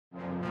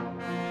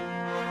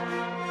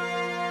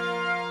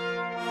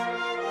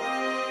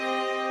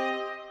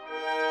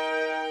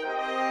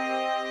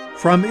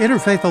From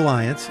Interfaith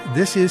Alliance,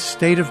 this is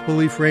State of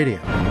Belief Radio.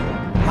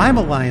 I'm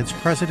Alliance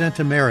President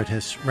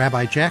Emeritus,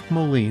 Rabbi Jack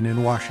Moline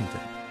in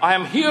Washington. I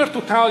am here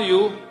to tell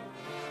you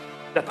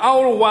that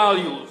our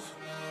values,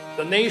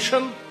 the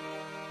nation,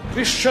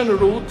 Christian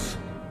roots,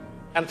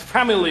 and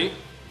family,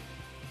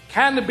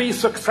 can be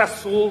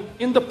successful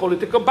in the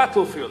political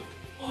battlefield.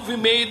 We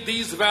made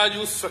these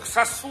values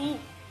successful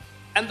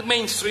and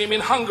mainstream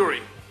in Hungary.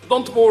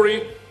 Don't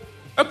worry,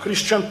 a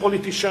Christian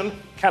politician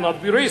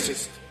cannot be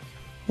racist.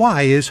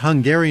 Why is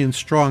Hungarian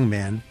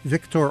strongman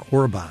Viktor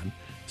Orbán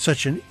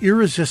such an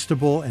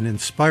irresistible and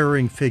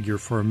inspiring figure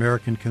for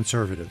American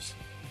conservatives?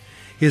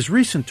 His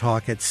recent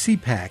talk at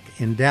CPAC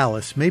in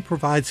Dallas may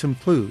provide some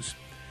clues,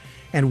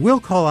 and we'll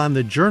call on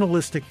the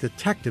journalistic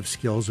detective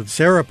skills of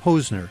Sarah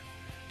Posner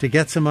to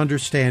get some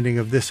understanding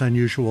of this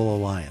unusual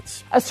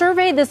alliance. A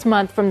survey this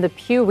month from the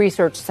Pew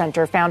Research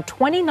Center found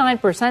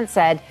 29%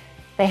 said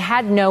they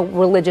had no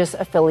religious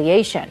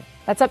affiliation.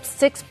 That's up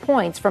 6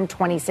 points from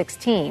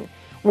 2016,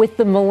 with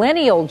the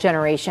millennial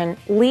generation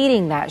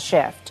leading that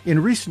shift.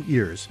 In recent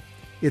years,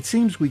 it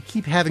seems we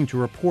keep having to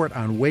report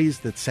on ways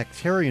that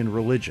sectarian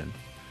religion,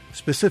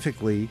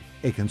 specifically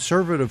a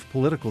conservative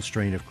political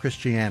strain of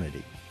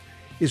Christianity,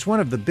 is one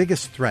of the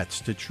biggest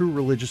threats to true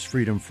religious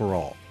freedom for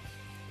all.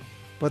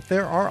 But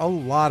there are a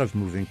lot of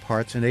moving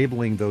parts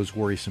enabling those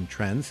worrisome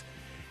trends,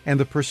 and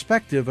the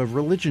perspective of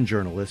religion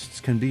journalists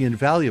can be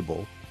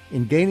invaluable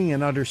in gaining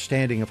an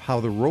understanding of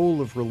how the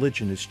role of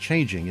religion is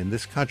changing in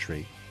this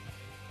country,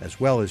 as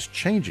well as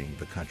changing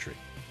the country.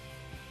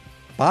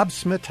 Bob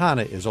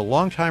Smetana is a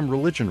longtime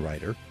religion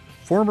writer,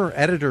 former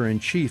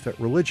editor-in-chief at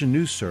Religion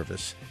News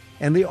Service,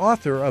 and the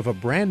author of a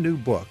brand new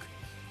book,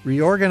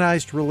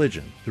 Reorganized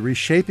Religion, The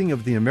Reshaping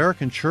of the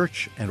American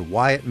Church and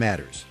Why It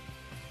Matters.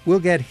 We'll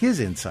get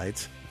his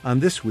insights on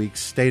this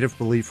week's State of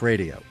Belief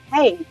Radio.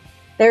 Hey,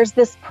 there's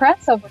this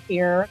press over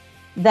here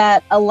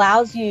that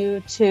allows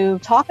you to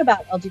talk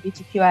about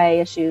LGBTQIA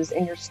issues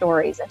in your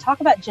stories and talk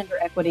about gender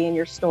equity in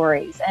your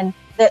stories, and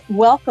that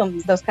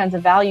welcomes those kinds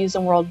of values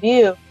and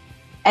worldview.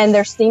 And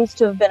there seems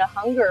to have been a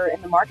hunger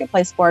in the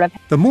marketplace for it.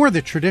 The more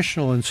that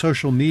traditional and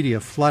social media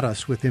flood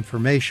us with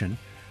information,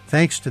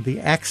 thanks to the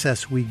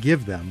access we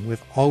give them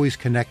with always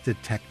connected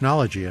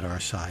technology at our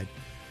side,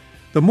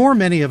 the more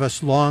many of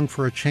us long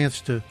for a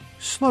chance to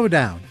slow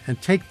down and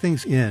take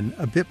things in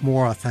a bit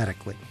more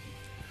authentically.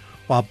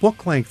 While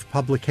book-length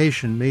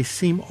publication may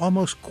seem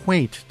almost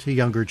quaint to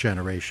younger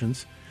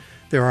generations,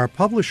 there are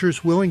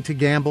publishers willing to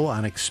gamble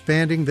on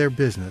expanding their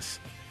business,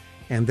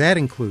 and that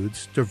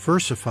includes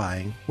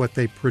diversifying what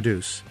they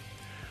produce.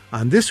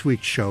 On this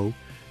week's show,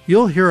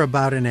 you'll hear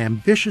about an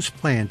ambitious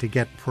plan to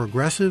get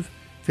progressive,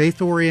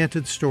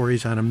 faith-oriented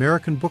stories on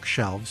American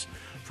bookshelves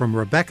from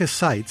Rebecca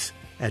Seitz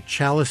at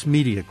Chalice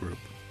Media Group.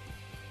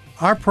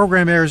 Our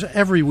program airs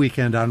every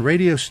weekend on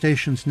radio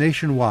stations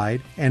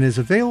nationwide and is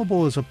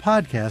available as a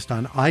podcast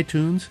on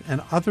iTunes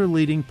and other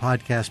leading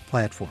podcast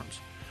platforms.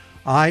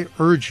 I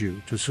urge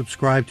you to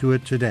subscribe to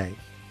it today.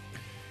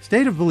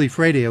 State of Belief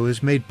Radio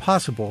is made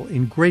possible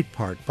in great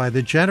part by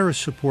the generous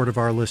support of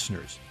our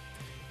listeners.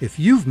 If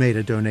you've made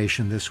a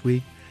donation this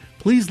week,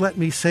 please let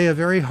me say a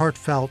very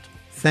heartfelt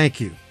thank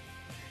you.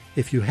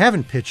 If you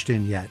haven't pitched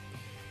in yet,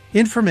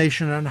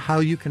 information on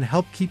how you can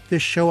help keep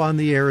this show on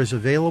the air is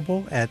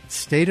available at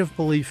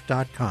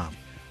stateofbelief.com.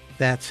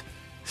 That's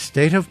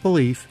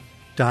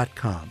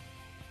stateofbelief.com.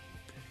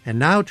 And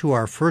now to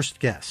our first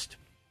guest.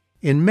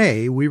 In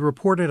May, we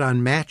reported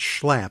on Matt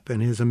Schlapp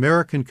and his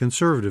American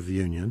Conservative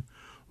Union,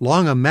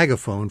 long a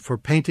megaphone for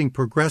painting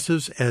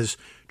progressives as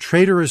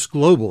traitorous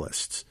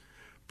globalists,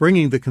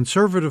 bringing the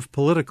Conservative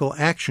Political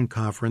Action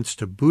Conference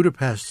to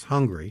Budapest,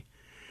 Hungary,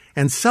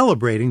 and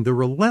celebrating the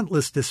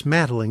relentless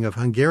dismantling of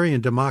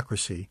Hungarian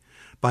democracy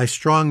by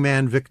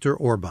strongman Viktor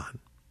Orbán.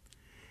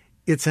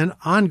 It's an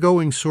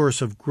ongoing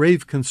source of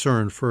grave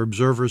concern for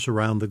observers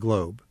around the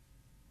globe,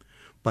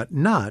 but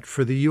not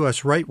for the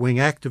U.S. right-wing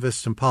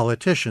activists and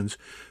politicians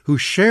who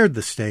shared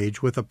the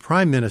stage with a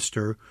prime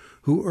minister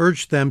who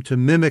urged them to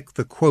mimic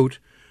the, quote,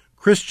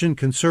 Christian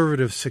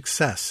conservative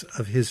success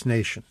of his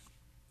nation.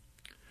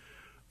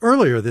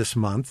 Earlier this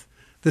month,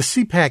 the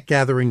CPAC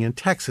gathering in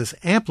Texas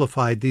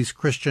amplified these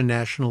Christian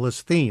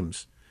nationalist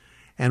themes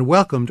and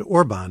welcomed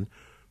Orbán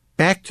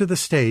back to the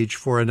stage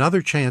for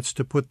another chance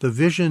to put the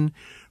vision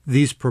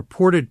these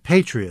purported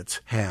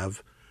patriots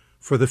have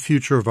for the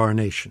future of our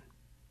nation.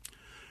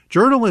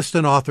 Journalist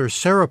and author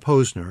Sarah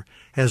Posner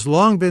has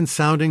long been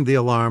sounding the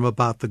alarm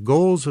about the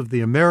goals of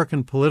the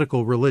American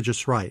political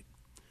religious right,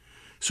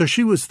 so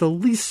she was the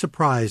least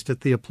surprised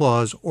at the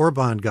applause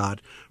Orbán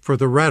got for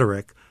the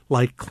rhetoric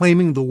like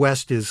claiming the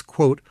West is,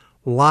 quote,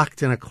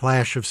 locked in a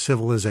clash of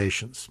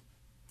civilizations.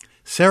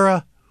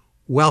 Sarah,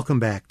 welcome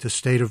back to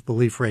State of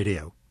Belief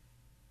Radio.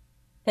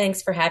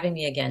 Thanks for having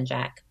me again,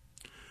 Jack.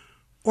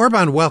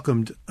 Orbán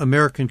welcomed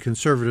American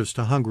conservatives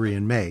to Hungary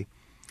in May,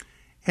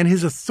 and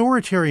his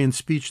authoritarian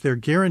speech there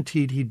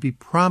guaranteed he'd be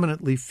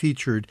prominently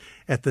featured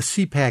at the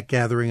CPAC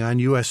gathering on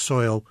U.S.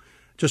 soil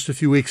just a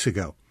few weeks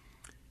ago.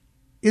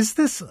 Is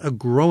this a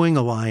growing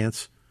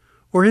alliance,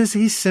 Or is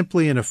he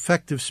simply an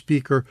effective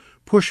speaker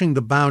pushing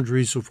the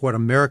boundaries of what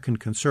American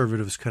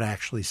conservatives could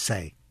actually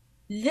say?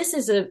 This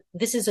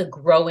is a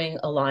growing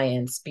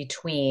alliance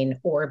between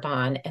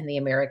Orban and the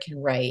American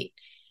right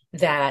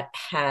that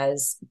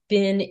has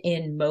been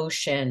in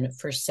motion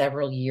for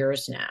several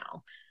years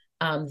now.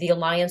 The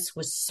alliance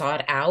was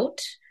sought out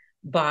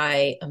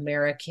by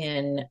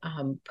American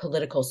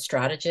political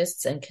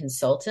strategists and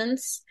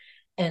consultants,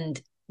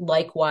 and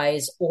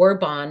likewise,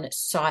 Orban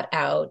sought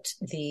out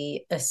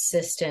the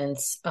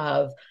assistance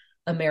of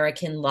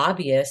American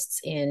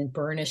lobbyists in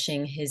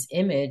burnishing his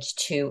image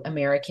to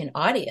American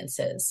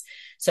audiences.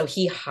 So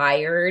he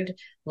hired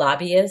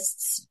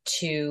lobbyists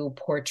to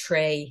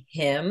portray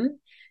him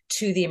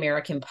to the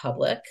American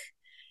public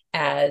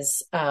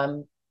as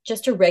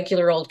just a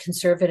regular old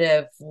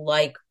conservative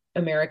like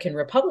American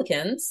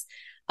Republicans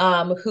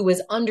who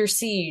was under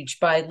siege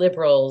by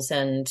liberals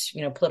and,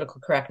 political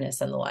correctness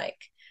and the like.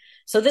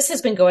 So this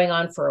has been going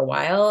on for a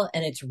while,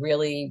 and it's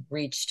really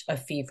reached a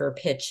fever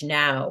pitch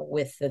now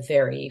with the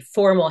very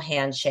formal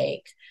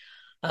handshake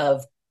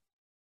of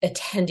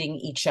attending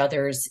each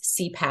other's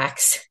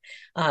CPACs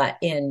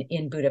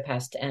in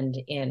Budapest and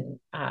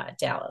in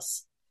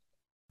Dallas.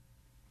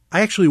 I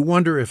actually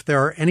wonder if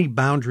there are any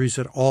boundaries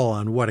at all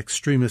on what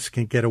extremists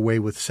can get away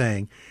with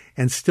saying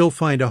and still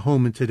find a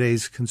home in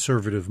today's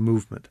conservative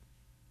movement.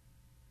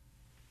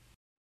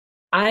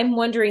 I'm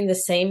wondering the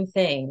same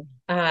thing.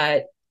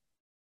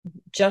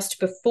 Just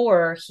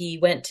before he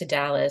went to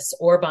Dallas,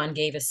 Orban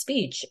gave a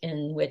speech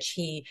in which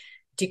he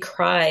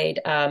decried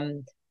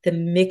the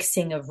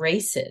mixing of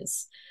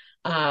races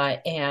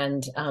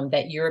and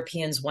that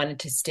Europeans wanted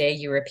to stay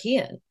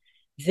European.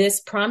 This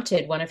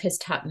prompted one of his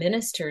top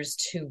ministers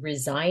to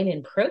resign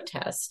in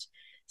protest,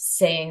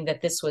 saying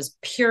that this was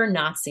pure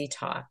Nazi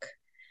talk.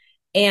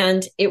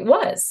 And it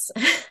was.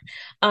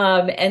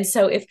 And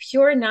so if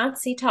pure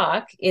Nazi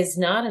talk is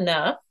not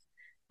enough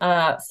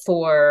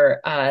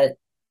for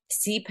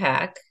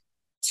CPAC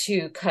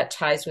to cut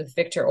ties with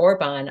Viktor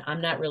Orban,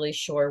 I'm not really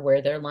sure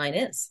where their line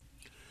is.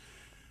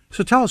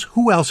 So tell us,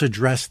 who else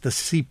addressed the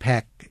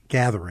CPAC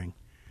gathering,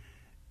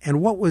 and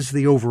what was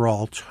the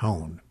overall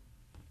tone?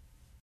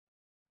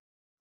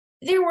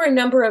 There were a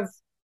number of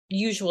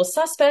usual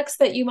suspects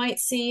that you might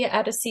see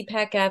at a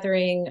CPAC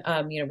gathering,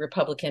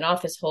 Republican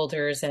office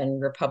holders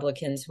and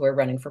Republicans who are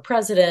running for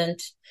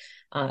president,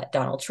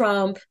 Donald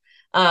Trump.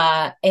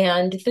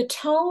 And the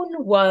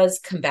tone was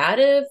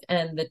combative,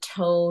 and the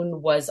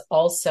tone was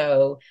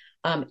also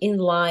in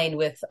line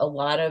with a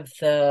lot of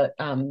the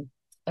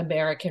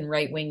American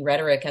right-wing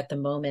rhetoric at the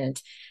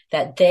moment,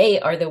 that they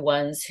are the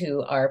ones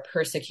who are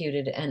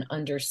persecuted and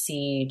under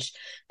siege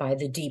by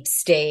the deep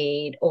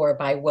state or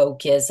by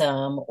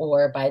wokeism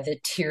or by the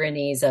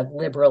tyrannies of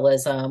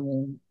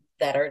liberalism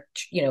that are,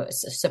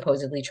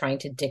 supposedly trying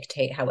to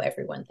dictate how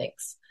everyone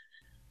thinks.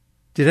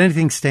 Did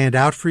anything stand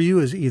out for you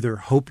as either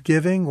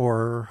hope-giving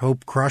or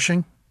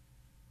hope-crushing?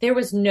 There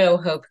was no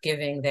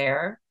hope-giving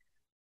there.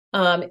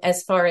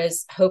 As far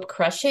as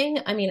hope-crushing,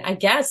 I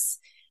guess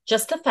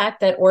just the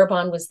fact that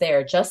Orban was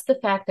there, just the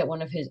fact that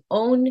one of his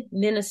own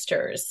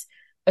ministers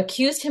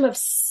accused him of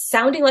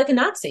sounding like a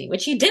Nazi,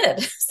 which he did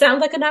sound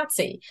like a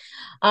Nazi.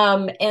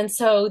 And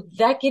so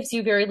that gives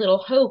you very little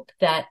hope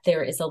that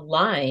there is a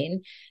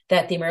line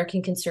that the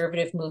American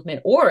conservative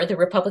movement or the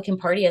Republican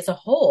Party as a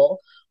whole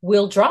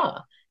will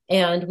draw.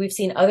 And we've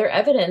seen other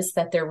evidence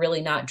that they're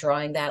really not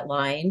drawing that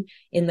line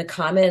in the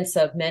comments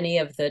of many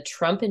of the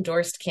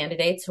Trump-endorsed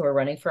candidates who are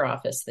running for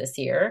office this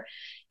year.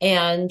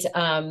 And,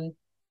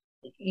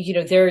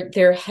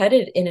 they're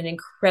headed in an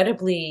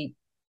incredibly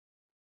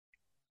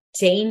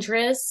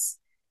dangerous,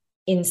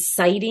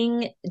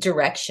 inciting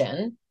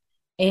direction.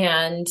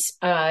 And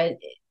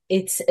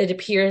it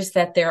appears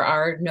that there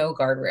are no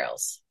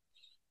guardrails.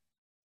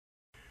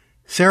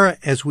 Sarah,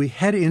 as we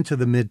head into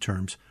the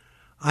midterms,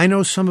 I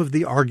know some of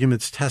the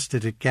arguments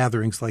tested at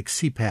gatherings like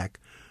CPAC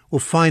will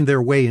find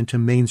their way into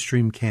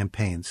mainstream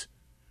campaigns.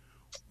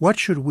 What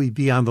should we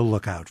be on the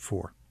lookout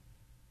for?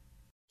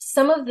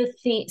 Some of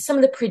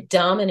the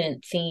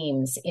predominant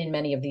themes in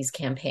many of these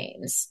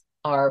campaigns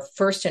are,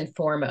 first and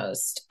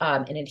foremost,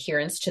 an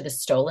adherence to the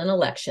stolen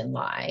election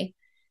lie.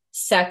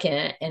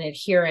 Second, an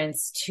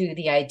adherence to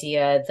the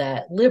idea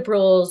that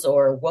liberals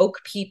or woke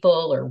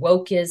people or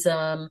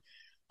wokeism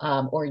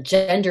or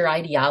gender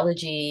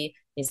ideology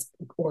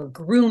or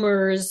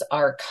groomers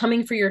are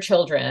coming for your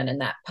children, and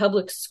that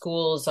public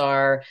schools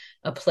are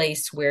a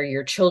place where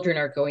your children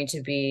are going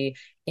to be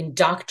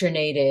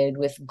indoctrinated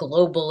with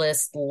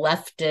globalist,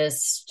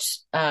 leftist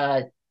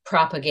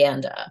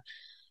propaganda.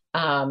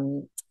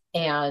 And,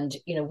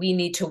 we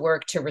need to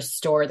work to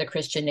restore the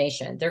Christian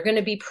nation. They're going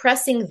to be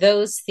pressing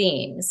those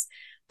themes.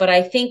 But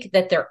I think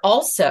that they're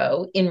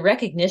also, in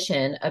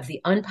recognition of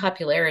the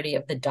unpopularity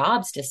of the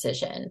Dobbs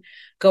decision,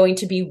 going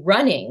to be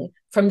running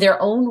from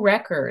their own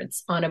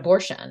records on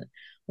abortion,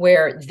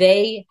 where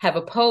they have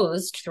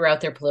opposed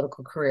throughout their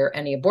political career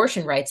any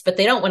abortion rights, but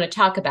they don't want to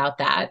talk about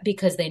that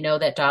because they know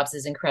that Dobbs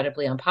is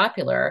incredibly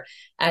unpopular,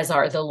 as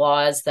are the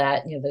laws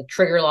that, the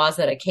trigger laws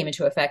that came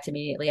into effect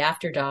immediately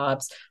after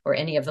Dobbs, or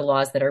any of the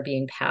laws that are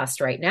being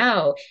passed right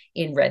now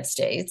in red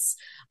states.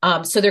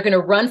 So they're going to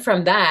run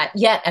from that,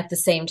 yet at the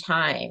same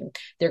time,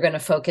 they're going to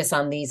focus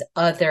on these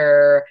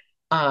other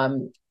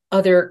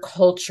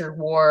culture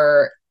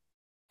war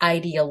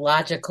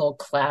ideological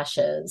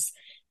clashes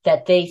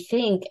that they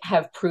think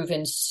have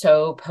proven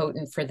so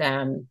potent for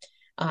them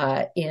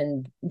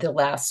in the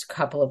last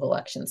couple of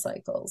election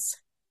cycles.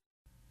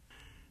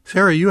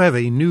 Sarah, you have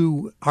a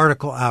new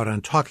article out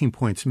on Talking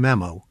Points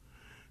Memo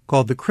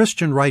called "The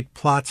Christian Right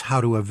Plots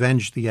How to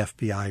Avenge the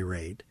FBI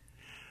Raid."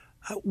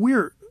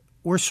 We're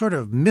sort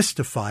of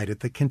mystified at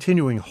the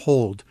continuing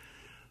hold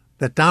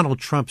that Donald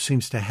Trump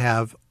seems to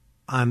have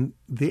on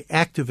the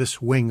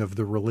activist wing of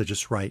the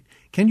religious right.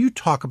 Can you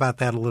talk about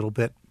that a little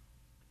bit?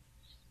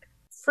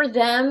 For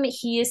them,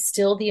 he is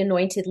still the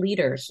anointed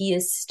leader. He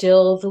is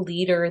still the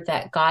leader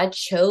that God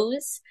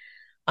chose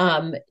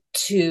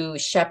to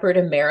shepherd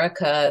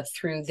America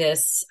through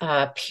this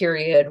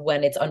period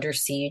when it's under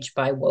siege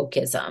by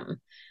wokeism.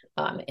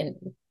 And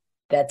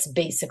that's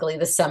basically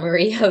the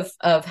summary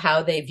of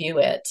how they view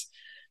it.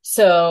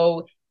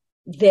 So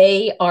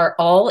they are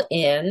all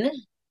in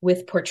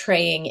with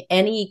portraying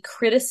any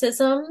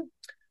criticism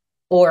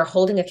or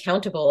holding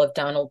accountable of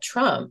Donald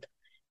Trump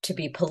to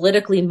be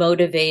politically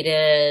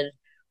motivated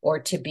or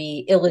to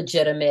be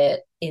illegitimate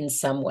in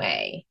some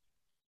way.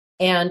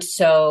 And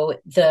so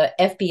the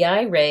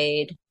FBI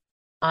raid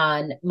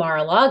on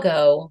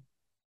Mar-a-Lago,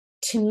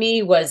 to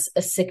me, was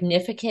a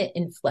significant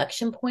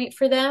inflection point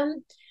for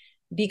them,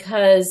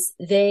 because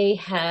they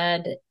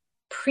had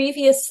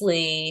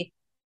previously,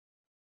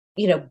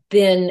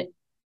 been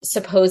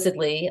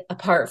supposedly,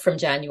 apart from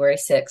January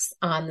 6th,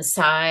 on the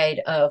side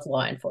of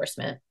law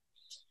enforcement.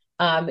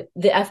 The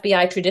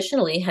FBI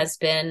traditionally has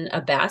been a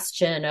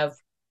bastion of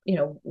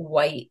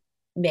white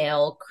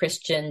male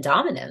Christian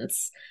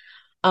dominance.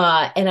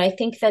 And I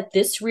think that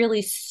this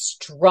really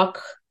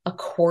struck a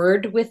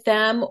chord with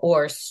them,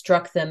 or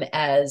struck them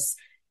as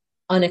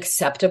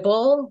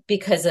unacceptable,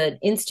 because an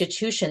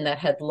institution that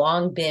had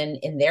long been,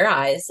 in their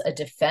eyes, a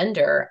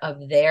defender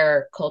of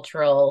their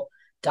cultural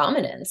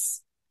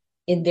dominance,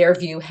 in their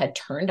view, had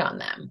turned on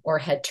them, or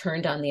had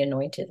turned on the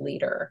anointed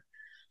leader.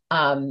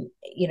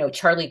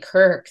 Charlie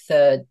Kirk,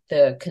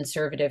 the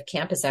conservative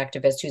campus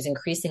activist who's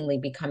increasingly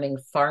becoming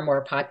far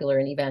more popular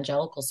in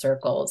evangelical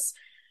circles,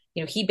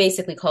 he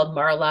basically called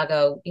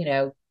Mar-a-Lago,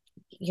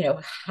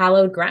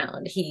 hallowed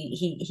ground.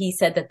 He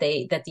said that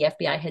the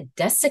FBI had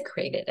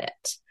desecrated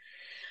it.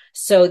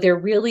 So they're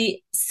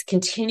really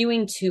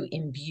continuing to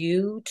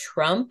imbue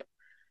Trump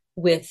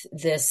with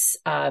this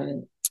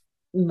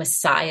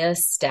Messiah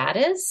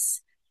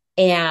status,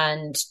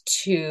 and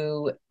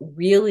to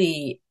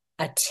really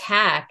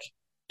attack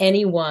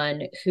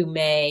anyone who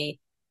may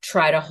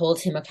try to hold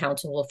him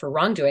accountable for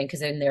wrongdoing,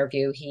 because in their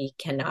view, he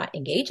cannot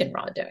engage in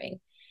wrongdoing.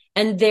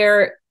 And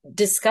they're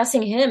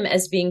discussing him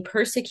as being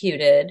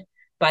persecuted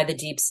by the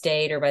deep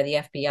state or by the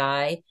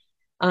FBI,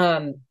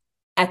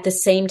 at the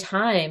same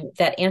time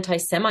that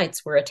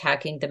anti-Semites were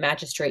attacking the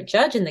magistrate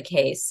judge in the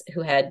case,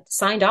 who had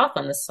signed off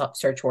on the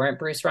search warrant,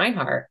 Bruce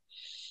Reinhart.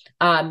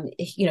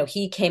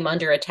 He came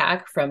under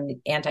attack from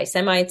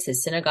anti-Semites.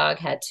 His synagogue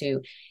had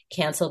to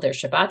cancel their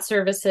Shabbat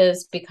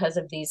services because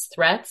of these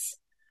threats.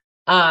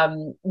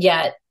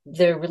 Yet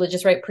the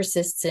religious right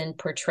persists in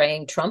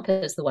portraying Trump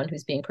as the one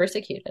who's being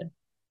persecuted.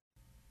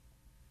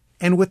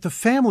 And with the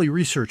Family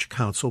Research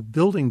Council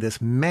building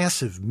this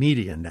massive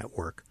media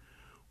network,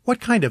 what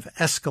kind of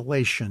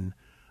escalation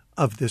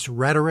of this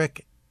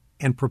rhetoric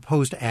and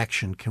proposed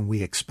action can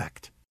we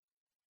expect?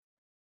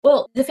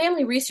 Well, the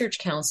Family Research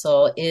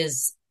Council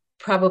is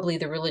probably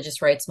the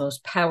religious right's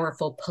most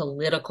powerful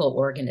political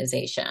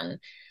organization,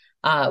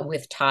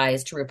 with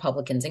ties to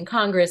Republicans in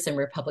Congress and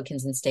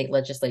Republicans in state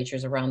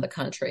legislatures around the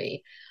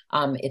country.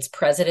 Its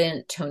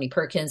president, Tony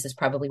Perkins, is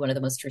probably one of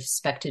the most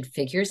respected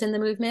figures in the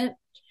movement.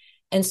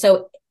 And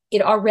so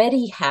it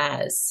already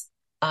has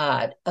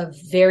a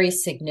very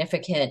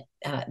significant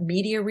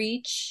media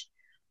reach,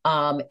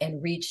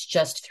 and reach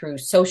just through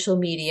social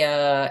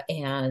media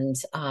and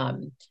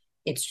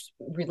its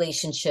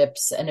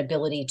relationships and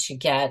ability to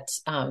get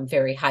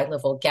very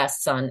high-level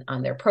guests on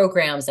their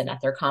programs and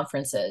at their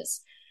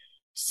conferences.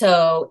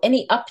 So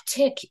any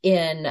uptick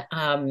in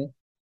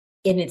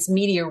its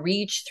media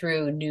reach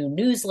through new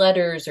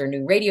newsletters or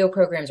new radio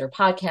programs or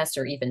podcasts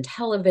or even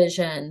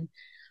television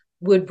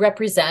would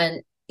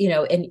represent,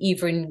 an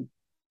even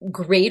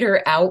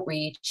greater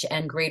outreach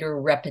and greater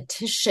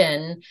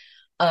repetition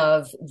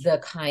of the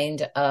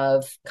kind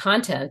of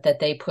content that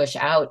they push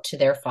out to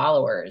their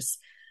followers.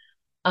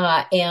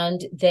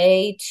 And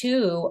they,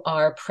 too,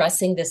 are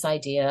pressing this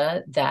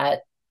idea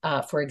that,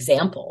 for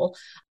example,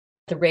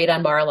 the raid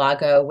on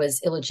Mar-a-Lago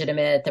was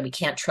illegitimate, that we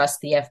can't trust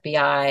the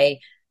FBI.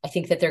 I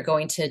think that they're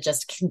going to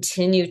just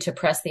continue to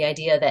press the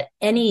idea that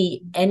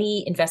any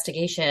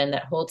investigation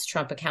that holds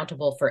Trump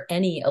accountable for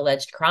any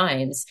alleged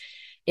crimes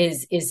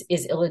is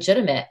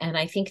illegitimate. And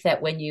I think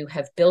that when you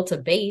have built a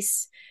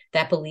base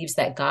that believes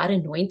that God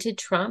anointed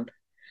Trump,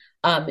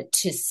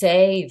 to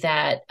say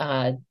that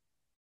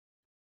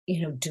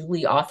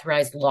duly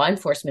authorized law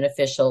enforcement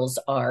officials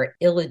are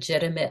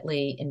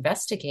illegitimately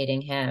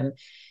investigating him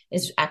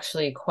is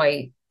actually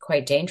quite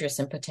dangerous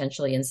and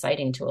potentially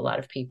inciting to a lot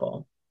of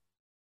people.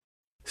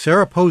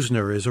 Sarah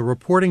Posner is a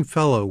reporting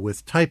fellow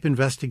with Type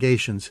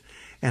Investigations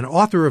and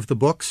author of the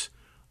books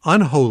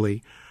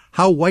Unholy: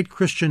 How White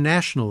Christian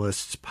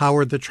Nationalists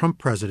Powered the Trump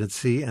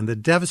Presidency and the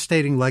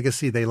Devastating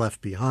Legacy They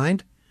Left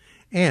Behind,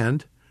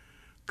 and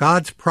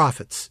God's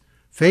Prophets: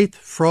 Faith,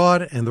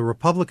 Fraud, and the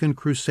Republican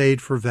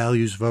Crusade for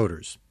Values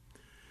Voters.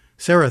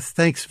 Sarah,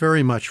 thanks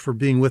very much for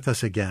being with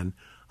us again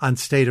on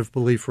State of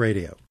Belief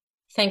Radio.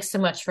 Thanks so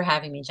much for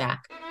having me,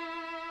 Jack.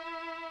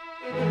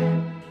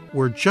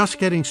 We're just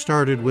getting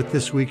started with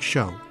this week's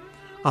show.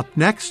 Up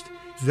next,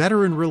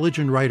 veteran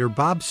religion writer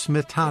Bob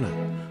Smietana,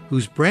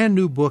 whose brand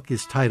new book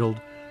is titled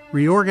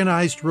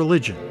Reorganized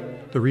Religion: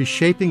 The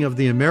Reshaping of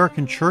the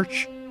American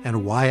Church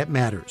and Why It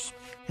Matters.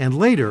 And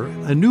later,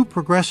 a new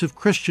progressive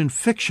Christian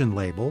fiction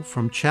label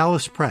from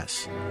Chalice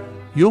Press.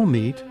 You'll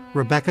meet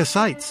Rebecca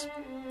Seitz.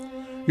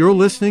 You're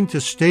listening to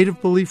State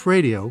of Belief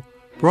Radio,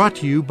 brought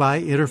to you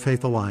by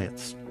Interfaith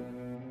Alliance.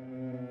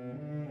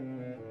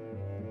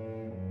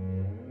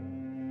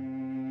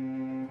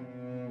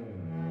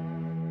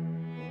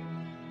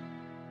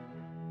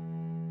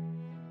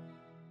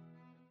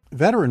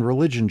 Veteran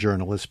religion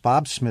journalist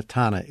Bob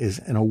Smietana is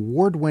an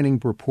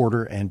award-winning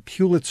reporter and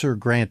Pulitzer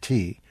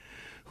grantee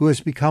who has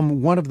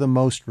become one of the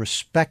most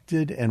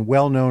respected and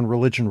well-known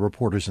religion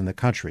reporters in the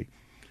country.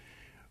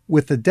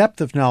 With the depth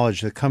of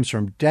knowledge that comes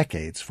from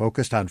decades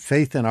focused on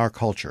faith in our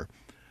culture,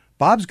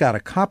 Bob's got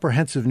a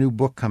comprehensive new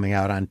book coming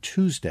out on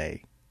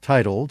Tuesday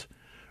titled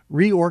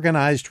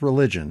Reorganized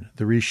Religion: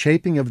 The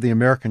Reshaping of the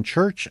American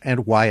Church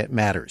and Why It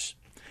Matters.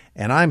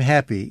 And I'm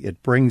happy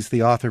it brings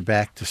the author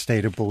back to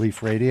State of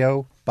Belief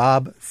Radio.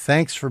 Bob,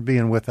 thanks for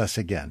being with us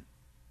again.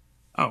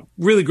 Oh,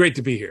 really great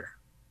to be here.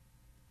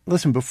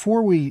 Listen,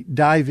 before we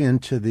dive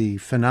into the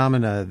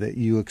phenomena that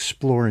you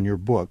explore in your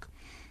book,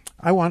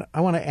 I want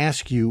to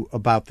ask you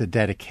about the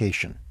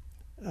dedication.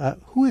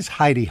 Who is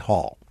Heidi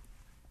Hall?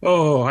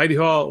 Oh, Heidi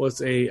Hall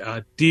was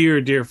a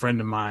dear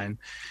friend of mine.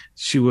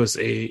 She was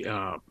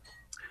a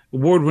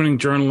award-winning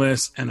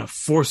journalist and a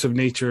force of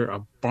nature,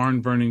 a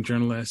barn-burning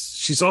journalist.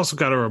 She's also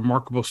got a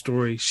remarkable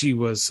story. She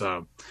was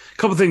a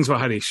couple things about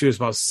Heidi. She was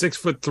about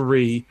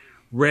 6'3",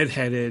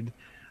 redheaded,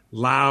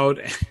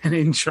 loud, and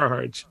in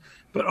charge,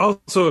 but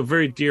also a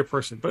very dear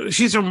person. But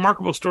she's a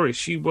remarkable story.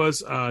 She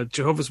was a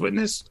Jehovah's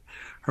Witness.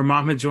 Her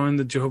mom had joined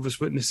the Jehovah's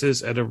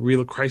Witnesses at a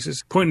real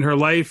crisis point in her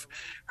life.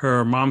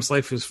 Her mom's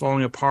life was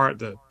falling apart.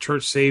 The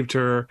church saved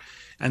her.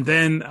 And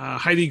then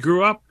Heidi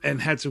grew up and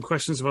had some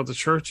questions about the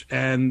church.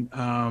 And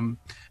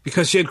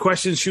because she had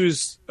questions, she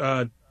was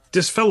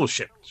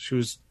disfellowshipped. She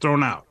was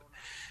thrown out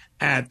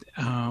at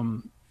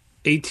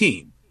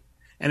 18.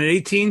 And at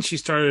 18, she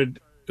didn't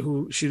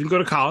go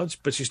to college,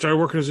 but she started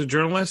working as a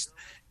journalist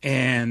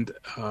and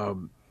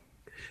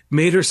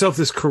made herself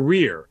this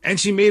career. And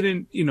she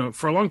made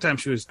for a long time,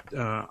 she was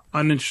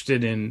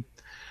uninterested in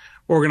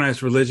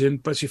organized religion,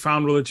 but she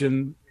found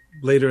religion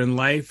later in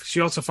life.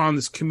 She also found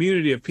this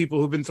community of people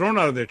who've been thrown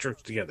out of their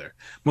church together,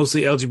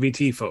 mostly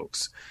LGBT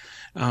folks.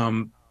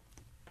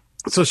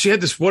 So she had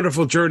this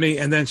wonderful journey,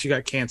 and then she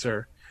got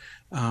cancer,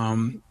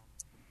 and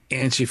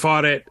she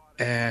fought it,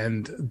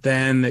 and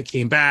then it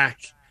came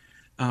back.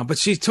 But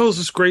she tells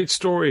this great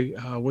story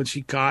when she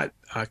got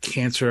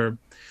cancer.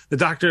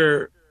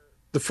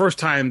 The first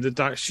time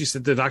she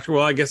said to the doctor,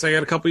 well, I guess I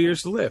got a couple of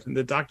years to live. And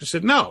the doctor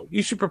said, no,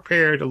 you should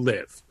prepare to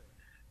live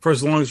for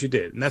as long as you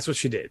did. And that's what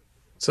she did.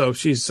 So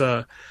she's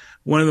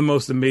one of the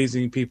most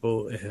amazing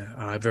people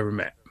I've ever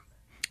met.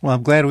 Well,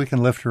 I'm glad we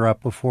can lift her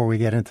up before we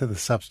get into the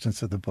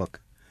substance of the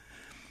book.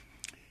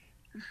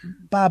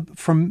 Bob,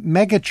 from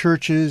mega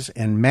churches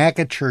and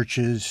MAGA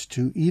churches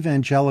to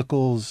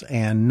evangelicals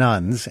and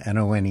nuns,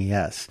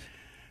 N-O-N-E-S,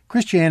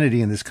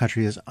 Christianity in this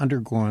country has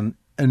undergone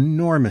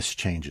enormous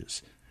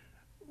changes.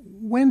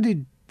 When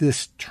did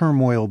this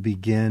turmoil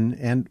begin,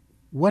 and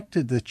what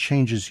did the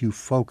changes you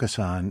focus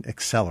on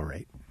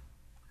accelerate?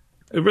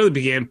 It really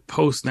began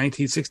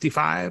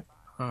post-1965.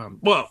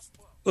 Well,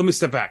 let me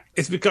step back.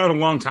 It's been a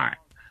long time.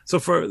 So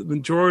for the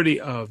majority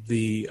of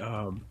the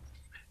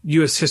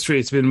U.S. history,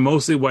 it's been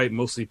mostly white,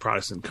 mostly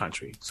Protestant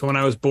country. So when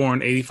I was born,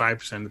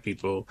 85% of the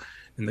people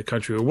in the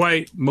country were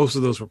white. Most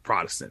of those were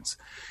Protestants.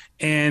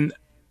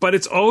 But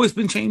it's always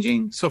been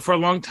changing. So for a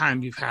long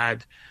time, you've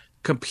had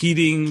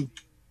competing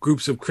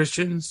groups of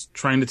Christians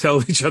trying to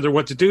tell each other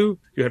what to do.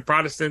 You had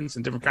Protestants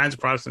and different kinds of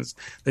Protestants.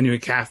 Then you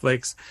had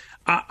Catholics.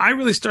 I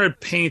really started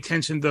paying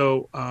attention,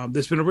 though.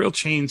 There's been a real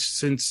change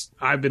since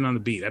I've been on the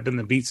beat. I've been on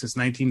the beat since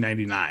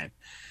 1999.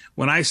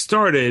 When I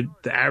started,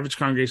 the average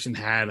congregation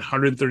had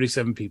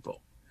 137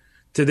 people.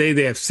 Today,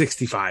 they have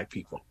 65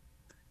 people,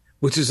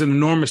 which is an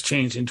enormous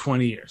change in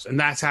 20 years. And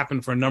that's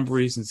happened for a number of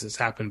reasons. It's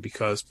happened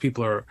because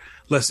people are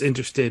less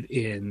interested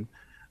in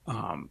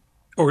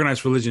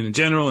organized religion in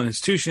general and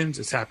institutions.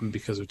 It's happened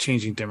because of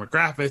changing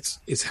demographics.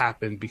 It's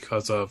happened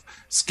because of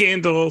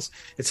scandals.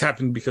 It's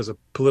happened because of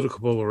political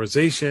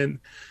polarization.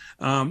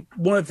 One of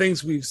the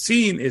things we've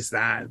seen is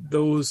that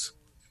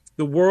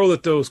the world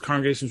that those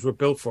congregations were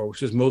built for,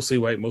 which is mostly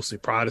white, mostly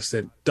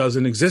Protestant,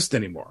 doesn't exist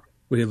anymore.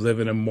 We live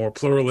in a more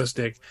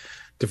pluralistic,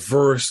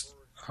 diverse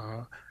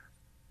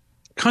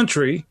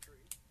country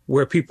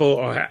where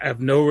people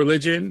have no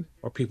religion,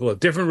 or people of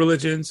different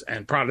religions,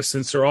 and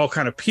Protestants are all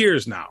kind of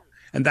peers now.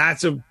 And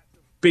that's a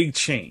big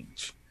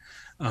change.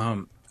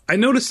 I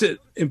noticed it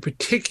in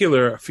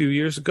particular a few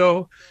years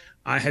ago.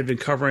 I had been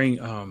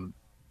covering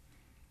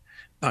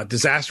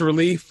disaster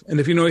relief. And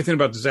if you know anything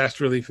about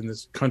disaster relief in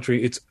this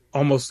country, it's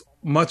almost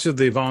much of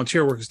the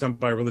volunteer work is done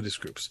by religious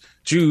groups,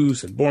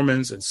 Jews and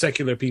Mormons and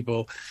secular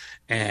people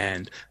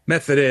and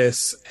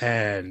Methodists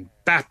and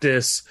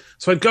Baptists.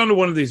 So I'd gone to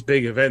one of these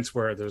big events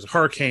where there's a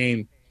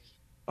hurricane.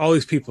 All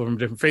these people from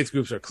different faith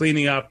groups are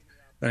cleaning up.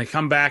 Then I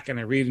come back and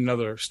I read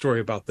another story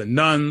about the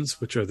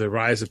nuns, which are the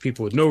rise of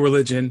people with no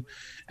religion.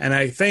 And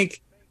I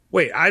think,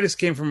 wait, I just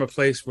came from a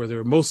place where there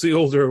were mostly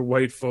older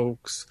white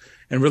folks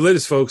and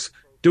religious folks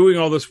doing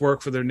all this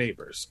work for their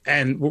neighbors,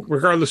 and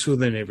regardless who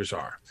their neighbors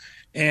are.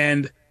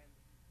 And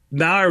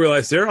now I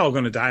realize they're all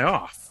going to die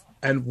off.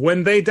 And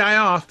when they die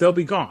off, they'll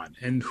be gone.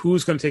 And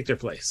who's going to take their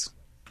place?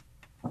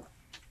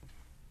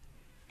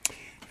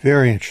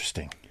 Very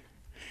interesting.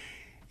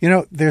 You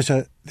know, there's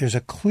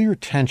a clear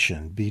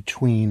tension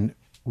between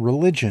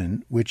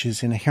religion, which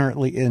is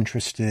inherently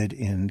interested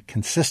in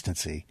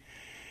consistency,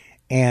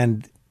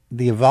 and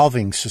the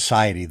evolving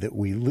society that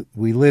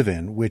we live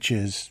in, which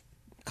is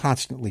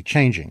constantly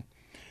changing.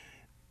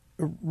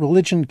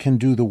 Religion can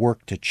do the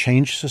work to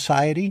change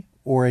society,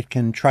 or it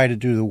can try to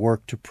do the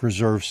work to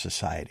preserve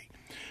society.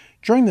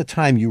 During the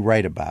time you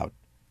write about,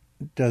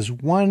 does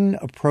one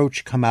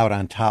approach come out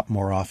on top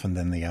more often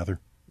than the other?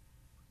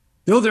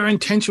 No, they're in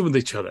tension with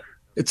each other.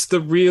 It's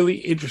the really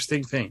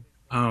interesting thing.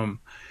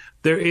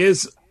 There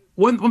is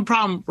one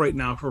problem right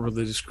now for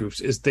religious groups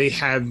is they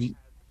have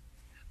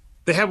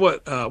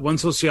what one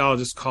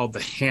sociologist called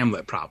the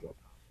Hamlet problem.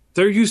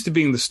 They're used to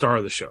being the star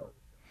of the show.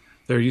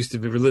 They're used to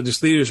be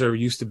religious leaders are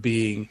used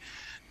to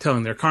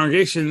telling their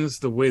congregations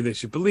the way they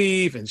should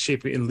believe and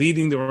shaping and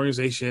leading the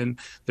organization.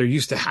 They're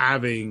used to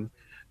having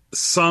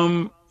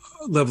some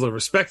level of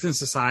respect in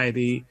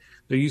society.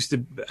 They're used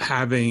to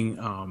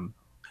having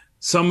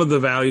some of the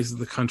values of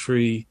the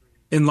country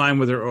in line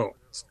with their own.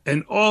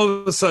 And all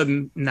of a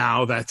sudden,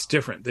 now that's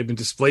different. They've been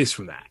displaced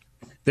from that.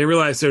 They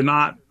realize they're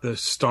not the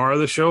star of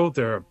the show.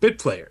 They're bit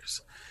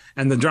players.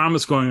 And the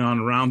drama's going on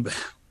around them.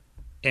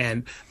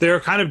 And they're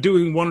kind of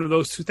doing one of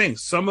those two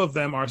things. Some of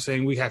them are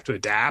saying we have to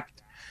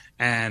adapt.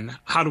 And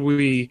how do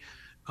we,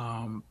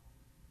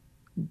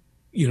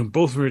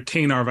 both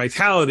retain our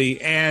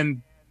vitality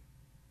and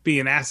be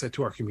an asset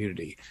to our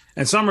community?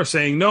 And some are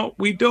saying, no,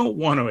 we don't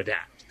want to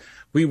adapt.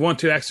 We want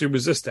to actually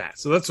resist that.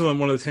 So that's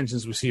one of the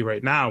tensions we see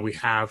right now. We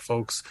have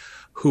folks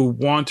who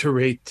want to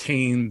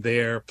retain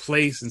their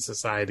place in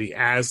society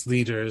as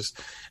leaders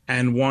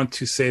and want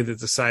to say that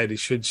society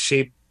should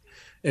shape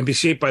and be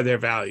shaped by their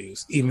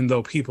values, even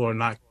though people are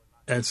not.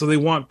 And so they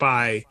want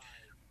by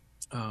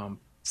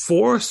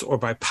force or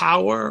by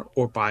power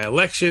or by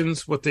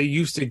elections what they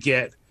used to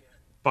get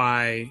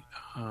by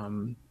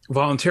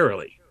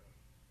voluntarily.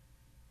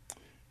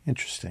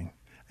 Interesting.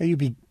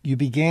 You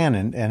began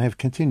and have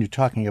continued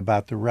talking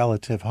about the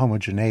relative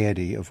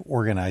homogeneity of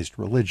organized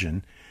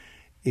religion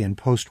in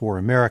post-war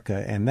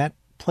America, and that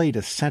played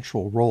a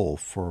central role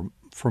for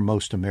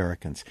most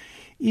Americans.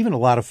 Even a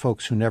lot of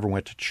folks who never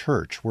went to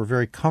church were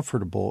very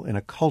comfortable in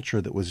a culture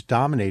that was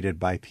dominated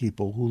by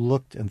people who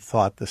looked and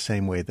thought the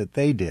same way that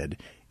they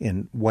did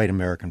in white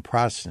American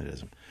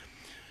Protestantism.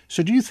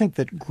 So do you think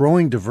that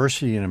growing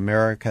diversity in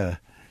America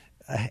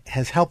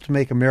has helped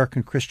make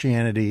American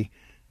Christianity,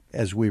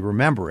 as we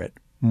remember it,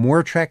 more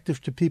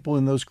attractive to people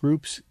in those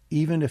groups,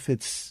 even if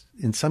it's,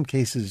 in some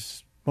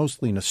cases,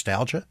 mostly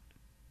nostalgia?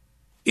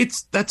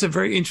 That's a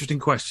very interesting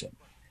question.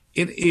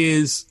 It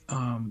is,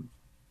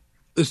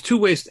 there's two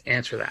ways to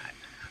answer that.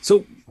 So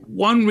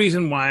one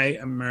reason why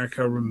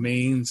America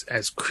remains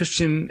as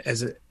Christian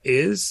as it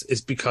is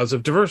because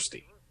of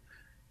diversity.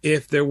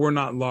 If there were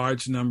not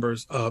large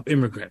numbers of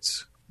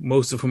immigrants,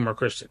 most of whom are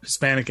Christian,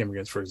 Hispanic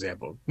immigrants, for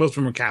example, most of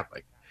them are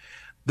Catholic,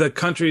 the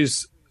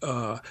country's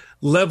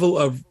level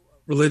of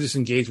religious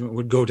engagement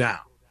would go down.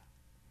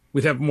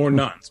 We'd have more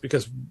nuns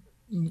because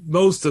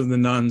most of the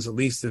nuns, at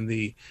least in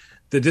the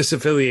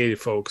disaffiliated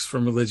folks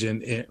from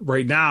religion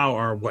right now,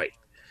 are white.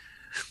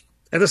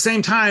 At the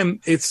same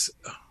time,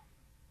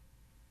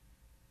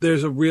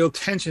 there's a real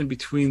tension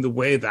between the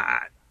way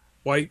that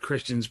white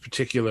Christians in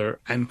particular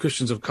and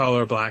Christians of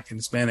color, Black and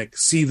Hispanic,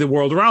 see the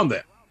world around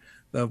them.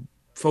 The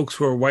folks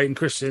who are white and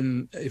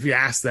Christian, if you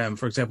ask them,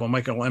 for example,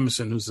 Michael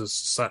Emerson, who's a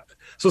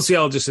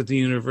sociologist at the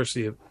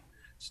University of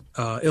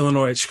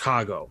Illinois at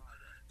Chicago,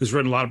 who's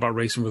written a lot about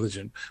race and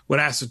religion, would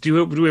ask,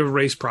 do we have a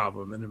race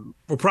problem? And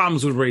what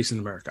problems with race in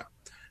America?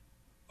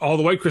 All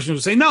the white Christians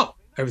would say, no,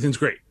 everything's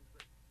great.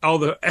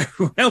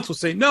 Everyone else would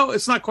say, no,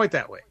 it's not quite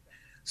that way.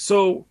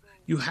 So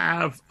you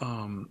have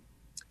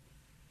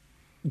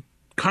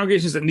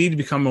congregations that need to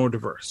become more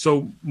diverse.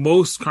 So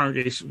most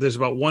congregations, there's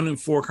about 1 in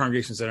 4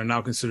 congregations that are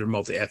now considered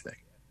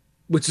multi-ethnic,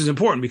 which is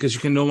important because you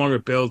can no longer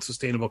build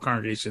sustainable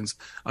congregations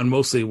on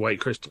mostly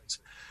white Christians.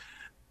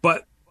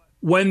 But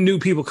when new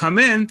people come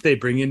in, they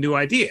bring in new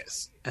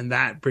ideas, and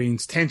that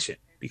brings tension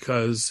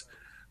because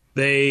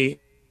they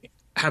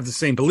have the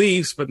same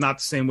beliefs, but not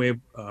the same way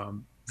of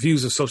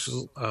views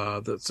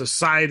of the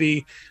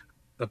society,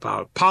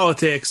 about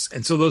politics,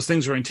 and so those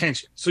things are in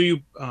tension. So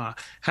you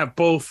have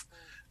both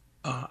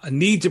a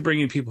need to bring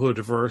in people who are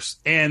diverse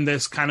and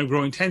this kind of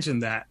growing tension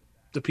that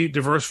the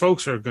diverse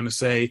folks are going to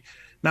say,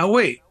 now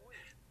wait,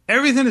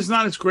 everything is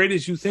not as great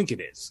as you think it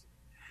is.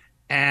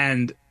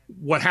 And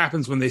what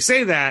happens when they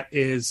say that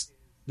is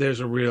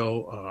there's a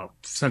real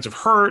sense of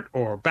hurt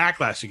or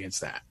backlash against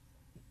that.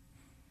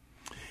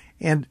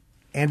 And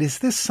is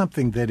this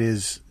something that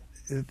is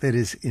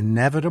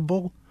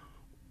inevitable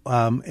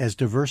as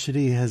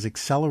diversity has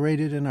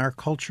accelerated in our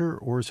culture,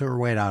 or is there a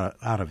way out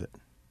of it?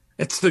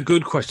 It's the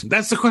good question.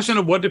 That's the question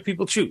of what do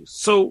people choose?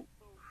 So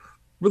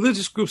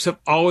religious groups have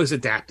always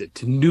adapted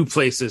to new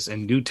places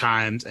and new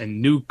times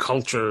and new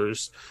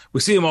cultures.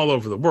 We see them all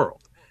over the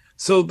world.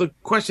 So the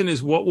question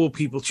is, what will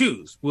people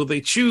choose? Will they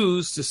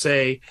choose to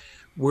say,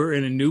 we're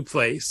in a new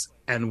place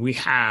and we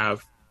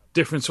have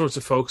different sorts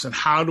of folks, and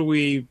how do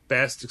we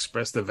best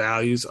express the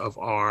values of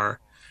our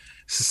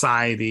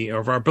society, or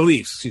of our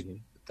beliefs,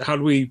 how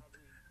do we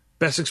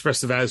best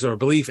express the values of our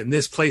belief in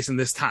this place and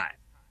this time?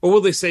 Or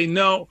will they say,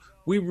 no,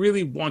 we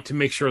really want to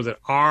make sure that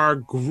our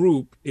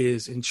group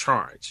is in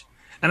charge?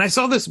 And I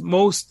saw this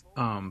most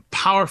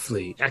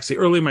powerfully, actually,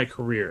 early in my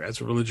career as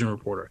a religion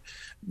reporter.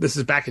 This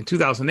is back in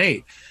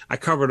 2008. I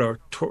covered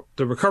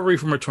the recovery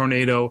from a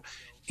tornado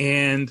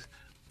and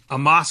a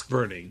mosque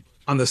burning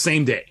on the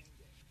same day.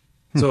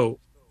 So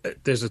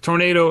there's a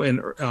tornado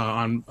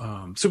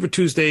on Super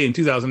Tuesday in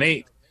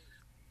 2008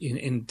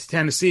 in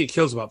Tennessee. It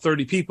kills about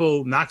 30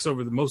 people, knocks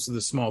over most of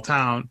the small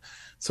town.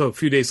 So a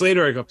few days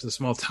later, I go up to the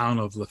small town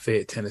of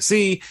Lafayette,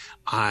 Tennessee.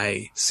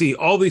 I see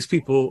all these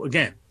people,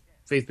 again,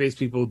 faith-based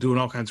people doing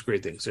all kinds of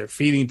great things. They're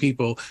feeding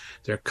people.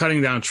 They're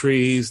cutting down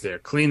trees. They're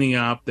cleaning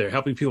up. They're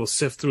helping people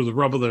sift through the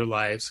rubble of their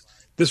lives.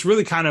 This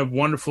really kind of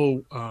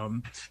wonderful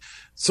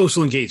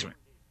social engagement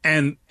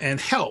and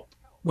help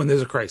when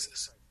there's a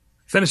crisis.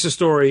 Finish the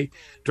story,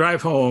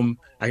 drive home.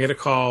 I get a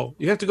call.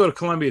 You have to go to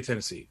Columbia,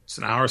 Tennessee. It's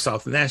an hour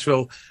south of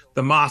Nashville.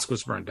 The mosque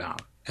was burned down.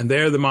 And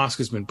there the mosque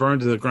has been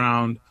burned to the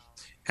ground.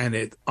 And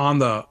it on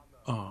the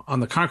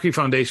concrete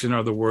foundation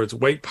are the words,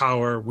 "White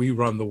power, we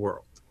run the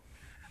world."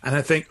 And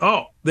I think,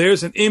 oh,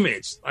 there's an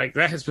image like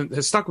that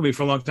has stuck with me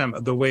for a long time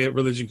of the way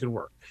religion can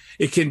work.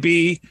 It can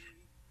be,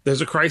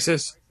 there's a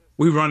crisis,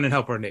 we run and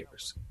help our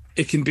neighbors.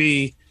 It can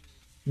be,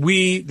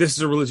 this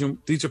is a religion,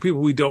 these are people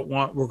we don't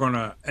want,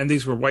 and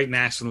these were white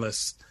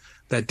nationalists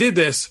that did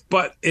this.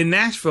 But in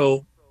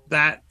Nashville,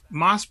 that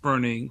mosque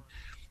burning,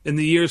 in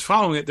the years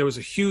following it, there was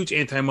a huge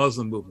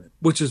anti-Muslim movement,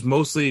 which is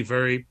mostly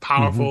very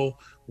powerful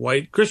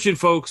white Christian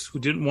folks who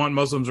didn't want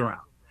Muslims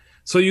around.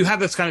 So you have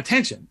this kind of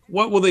tension.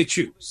 What will they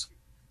choose?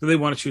 Do they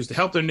want to choose to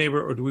help their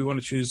neighbor, or do we want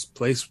to choose a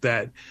place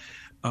that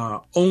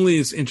only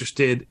is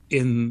interested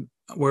in,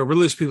 where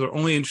religious people are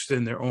only interested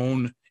in their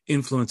own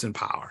influence and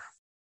power?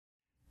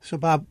 So,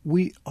 Bob,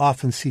 we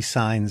often see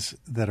signs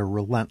that a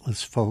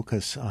relentless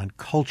focus on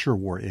culture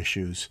war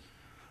issues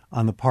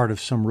on the part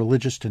of some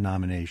religious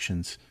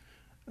denominations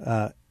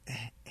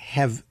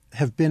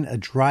have been a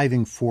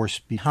driving force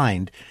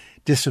behind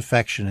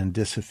disaffection and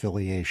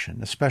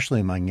disaffiliation, especially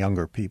among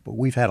younger people.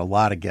 We've had a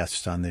lot of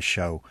guests on this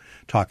show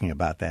talking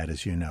about that,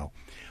 as you know.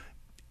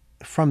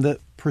 From the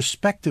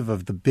perspective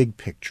of the big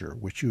picture,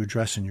 which you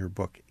address in your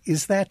book,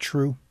 is that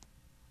true?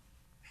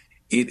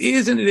 It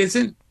is and it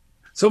isn't.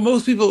 So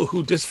most people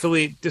who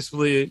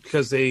disaffiliate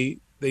because they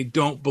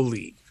don't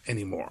believe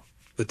anymore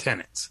the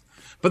tenets.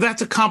 But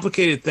that's a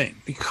complicated thing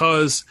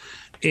because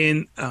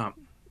in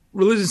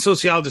religion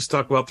sociologists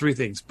talk about three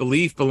things: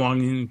 belief,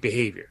 belonging,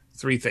 behavior.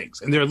 Three things,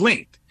 and they're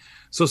linked.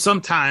 So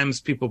sometimes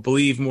people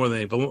believe more than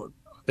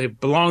they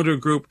belong to a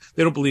group.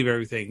 They don't believe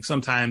everything.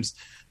 Sometimes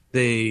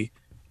they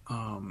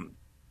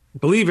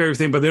believe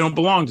everything, but they don't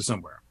belong to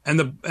somewhere. And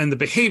the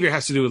behavior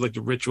has to do with like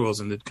the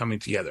rituals and the coming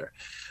together.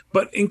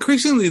 But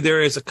increasingly,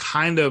 there is a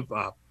kind of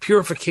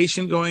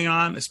purification going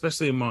on,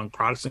 especially among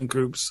Protestant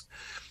groups,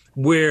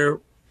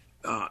 where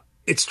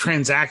it's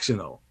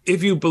transactional.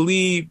 If you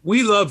believe,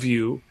 we love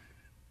you,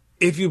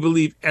 if you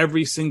believe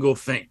every single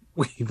thing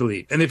we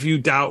believe. And if you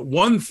doubt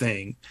one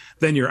thing,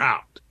 then you're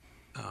out.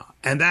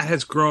 And that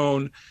has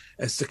grown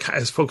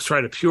as folks try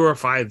to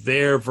purify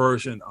their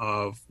version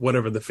of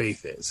whatever the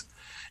faith is.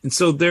 And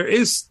so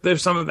there's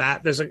some of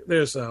that.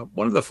 There's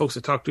one of the folks I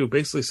talked to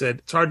basically said,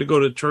 it's hard to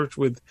go to church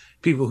with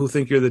people who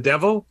think you're the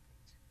devil.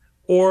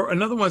 Or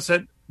another one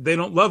said, they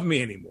don't love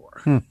me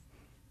anymore.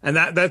 And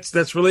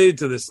that's related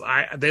to this.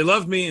 They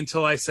loved me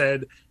until I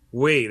said,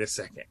 wait a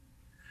second.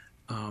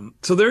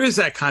 So there is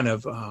that kind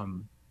of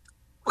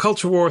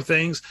culture war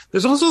things.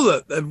 There's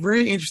also a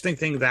very interesting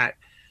thing that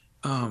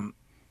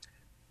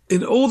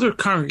in older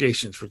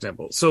congregations, for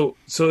example, so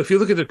if you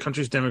look at the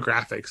country's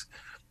demographics,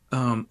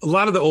 a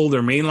lot of the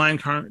older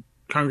mainline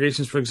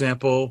congregations, for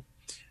example,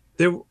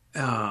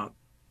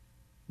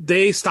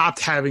 they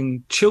stopped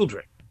having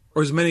children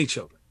or as many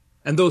children,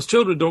 and those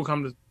children don't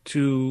come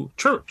to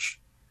church,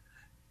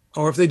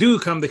 or if they do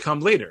come, they come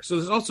later. So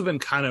there's also been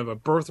kind of a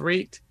birth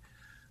rate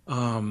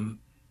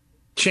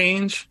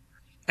change,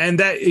 and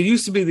that it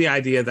used to be the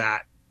idea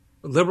that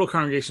liberal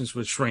congregations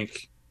would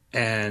shrink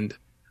and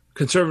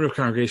conservative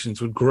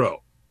congregations would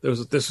grow.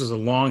 This was a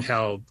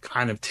long-held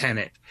kind of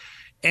tenet.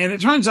 And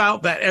it turns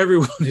out that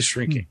everyone is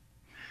shrinking,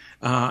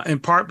 in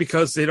part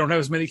because they don't have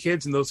as many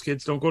kids and those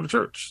kids don't go to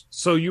church.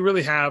 So you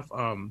really have,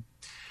 and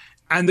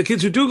the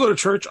kids who do go to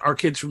church are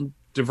kids from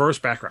diverse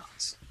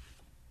backgrounds.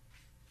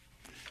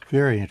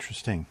 Very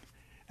interesting.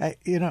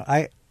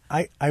 I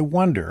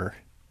wonder,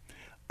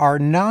 are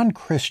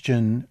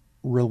non-Christian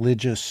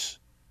religious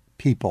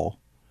people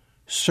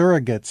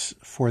surrogates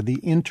for the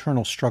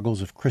internal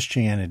struggles of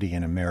Christianity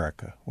in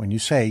America? When you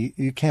say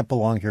you can't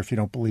belong here if you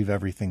don't believe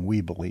everything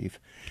we believe,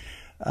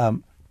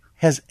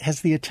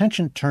 has the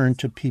attention turned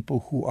to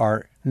people who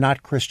are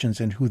not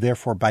Christians and who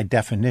therefore by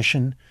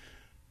definition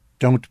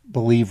don't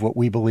believe what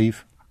we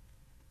believe?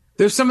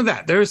 There's some of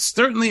that. There's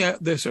certainly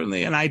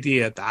an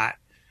idea that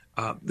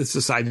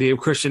this idea of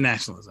Christian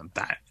nationalism,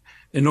 that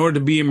in order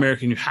to be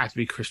American, you have to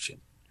be Christian.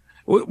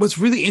 What's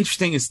really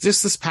interesting is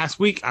this past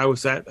week, I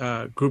was at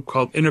a group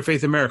called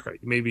Interfaith America.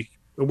 You may be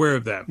aware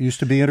of them. Used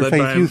to be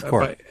Interfaith Youth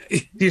Corps.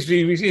 Used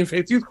to be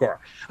Interfaith Youth Corps.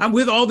 I'm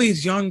with all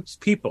these young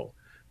people.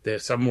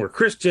 Some were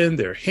Christian,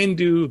 they're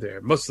Hindu,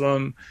 they're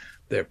Muslim,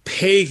 they're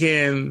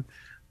pagan,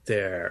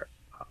 they're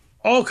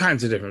all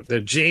kinds of different. They're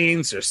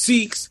Jains, they're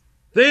Sikhs.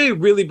 They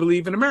really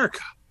believe in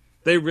America.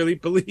 They really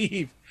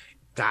believe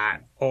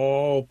that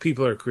all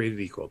people are created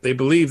equal. They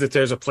believe that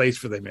there's a place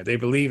for them here. They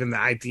believe in the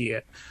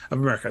idea of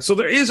America. So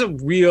there's some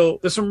real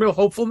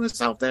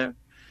hopefulness out there.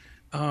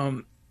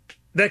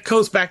 That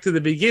goes back to the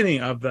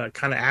beginning of the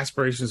kind of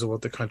aspirations of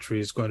what the country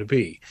is going to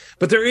be.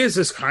 But there is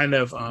this kind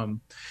of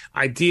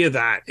idea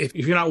that if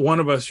you're not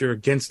one of us, you're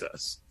against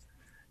us.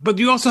 But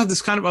you also have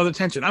this kind of other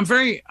tension.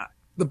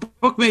 The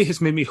book has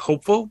made me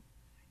hopeful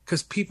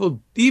because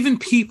even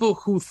people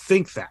who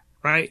think that,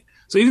 right?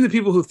 So even the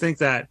people who think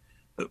that,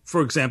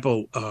 for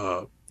example,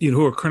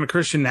 who are kind of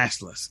Christian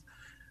nationalists,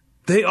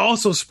 they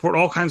also support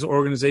all kinds of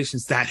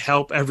organizations that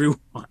help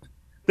everyone.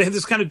 They have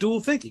this kind of dual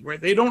thinking,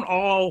 right? They don't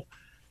all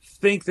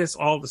think this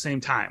all at the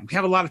same time. We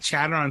have a lot of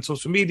chatter on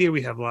social media.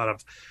 We have a lot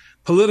of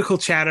political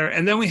chatter,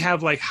 and then we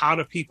have like, how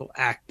do people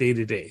act day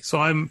to day? So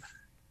I'm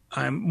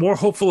more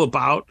hopeful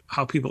about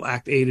how people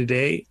act day to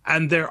day,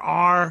 and there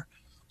are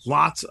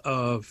lots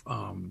of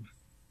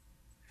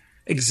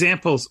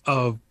examples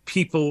of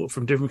people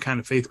from different kind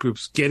of faith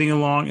groups getting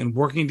along and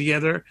working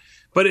together.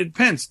 But it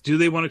depends. Do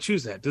they want to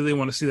choose that? Do they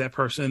want to see that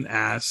person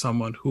as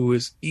someone who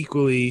is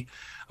equally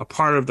a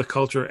part of the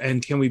culture,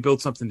 and can we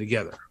build something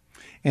together?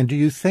 And do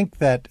you think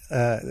that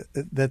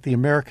that the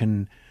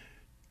American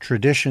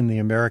tradition, the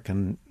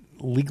American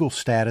legal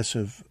status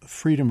of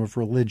freedom of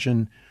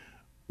religion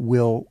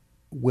will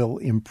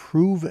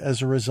improve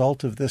as a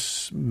result of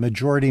this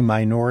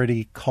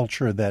majority-minority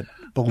culture that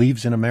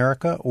believes in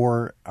America,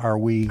 or are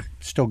we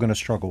still going to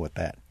struggle with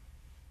that?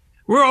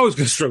 We're always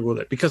going to struggle with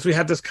it because we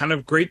have this kind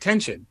of great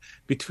tension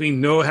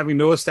between having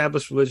no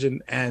established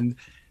religion and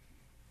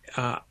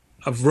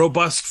of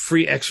robust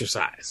free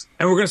exercise.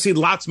 And we're going to see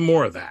lots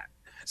more of that.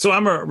 So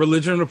I'm a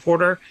religion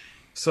reporter.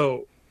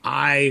 So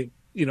I'm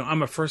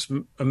a First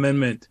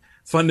Amendment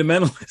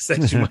fundamentalist,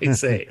 as you might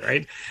say,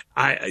 right?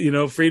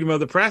 Freedom of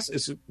the press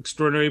is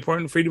extraordinarily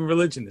important. Freedom of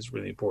religion is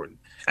really important.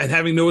 And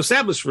having no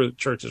established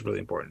church is really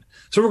important.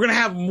 So we're going to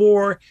have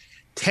more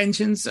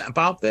tensions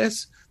about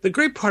this. The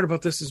great part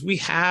about this is we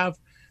have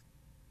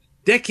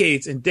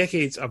decades and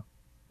decades of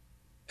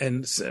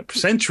and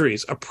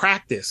centuries of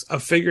practice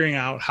of figuring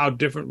out how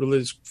different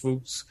religious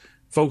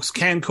folks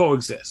can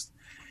coexist.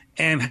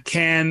 And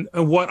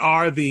what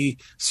are the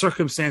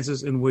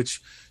circumstances in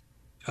which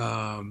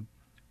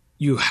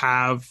you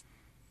have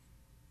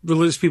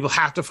religious people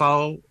have to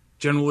follow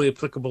generally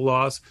applicable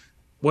laws?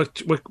 When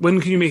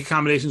can you make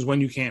accommodations?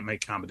 When you can't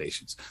make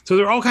accommodations? So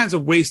there are all kinds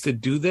of ways to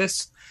do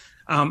this.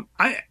 Kind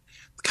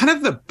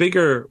of the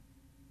bigger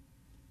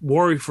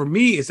worry for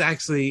me is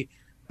actually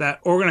that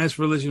organized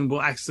religion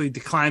will actually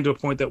decline to a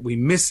point that we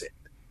miss it.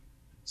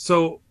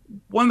 So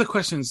one of the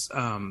questions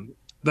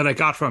that I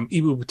got from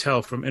Eboo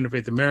Patel from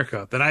Interfaith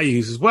America that I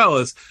use as well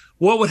is,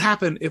 what would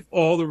happen if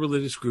all the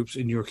religious groups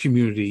in your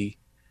community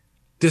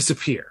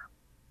disappear?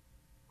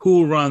 Who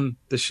will run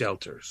the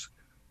shelters?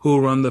 Who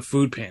will run the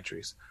food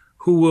pantries?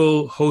 Who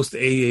will host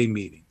AA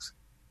meetings?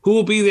 Who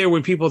will be there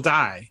when people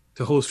die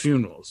to host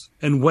funerals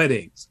and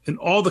weddings and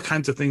all the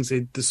kinds of things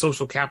the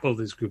social capital of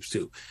these groups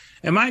do?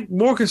 And my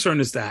more concern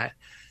is that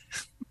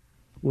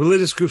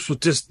religious groups will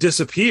just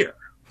disappear.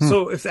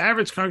 So if the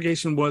average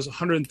congregation was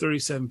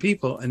 137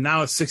 people and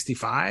now it's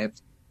 65,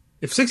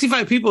 if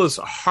 65 people is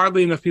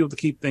hardly enough people to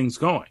keep things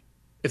going.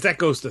 If that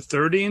goes to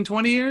 30 in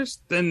 20 years,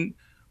 then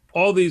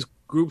all these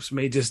groups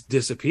may just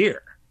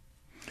disappear.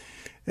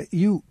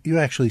 You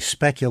actually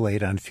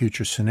speculate on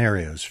future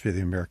scenarios for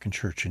the American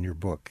church in your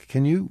book.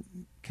 Can you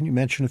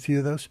mention a few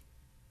of those?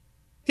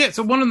 Yeah,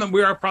 so one of them,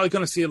 we are probably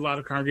going to see a lot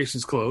of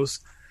congregations close.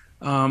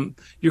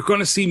 You're going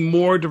to see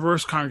more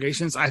diverse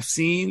congregations. I've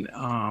seen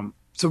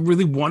some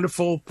really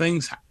wonderful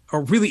things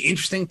or really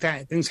interesting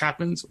things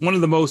happen. One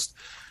of the most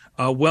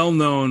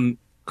well-known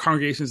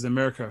congregations in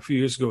America a few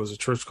years ago was a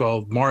church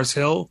called Mars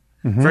Hill.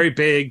 Mm-hmm. Very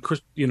big,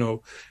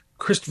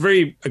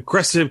 very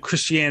aggressive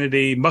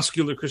Christianity,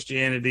 muscular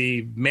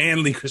Christianity,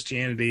 manly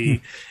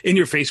Christianity,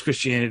 in-your-face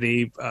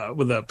Christianity,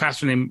 with a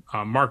pastor named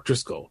Mark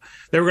Driscoll.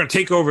 They were going to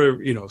take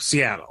over,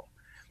 Seattle.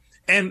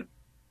 And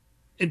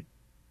in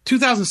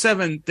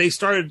 2007, they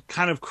started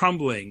kind of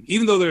crumbling.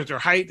 Even though they're at their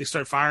height, they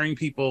started firing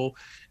people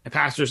and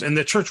pastors, and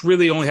the church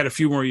really only had a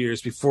few more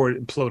years before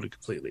it imploded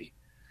completely.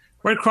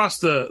 Right across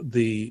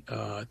the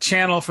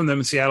channel from them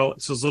in Seattle,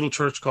 it's this little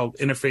church called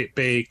Interfaith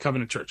Bay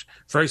Covenant Church.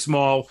 Very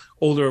small,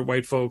 older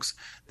white folks.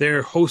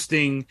 They're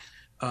hosting,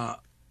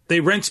 they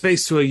rent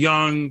space to a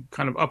young,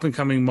 kind of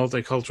up-and-coming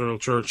multicultural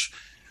church.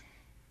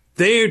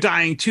 They're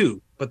dying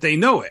too, but they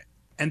know it.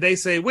 And they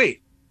say,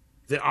 wait,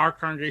 our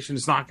congregation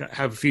is not going to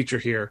have a future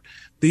here.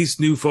 These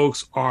new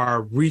folks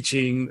are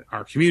reaching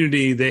our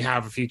community. They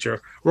have a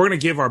future. We're going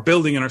to give our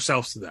building and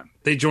ourselves to them.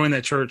 They join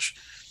that church.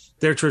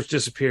 Their church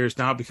disappears.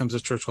 Now it becomes a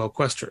church called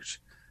Quest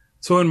Church.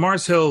 So when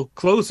Mars Hill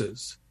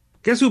closes,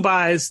 guess who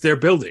buys their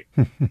building?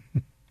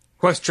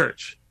 Quest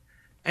Church.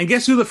 And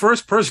guess who the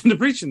first person to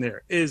preach in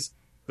there is?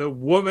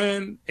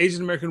 The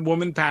Asian American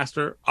woman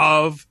pastor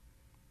of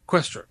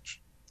Quest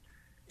Church.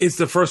 It's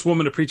the first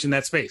woman to preach in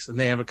that space, and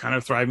they have a kind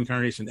of thriving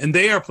congregation. And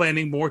they are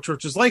planning more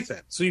churches like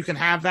that. So you can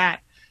have that.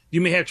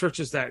 You may have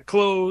churches that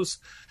close.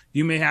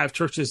 You may have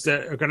churches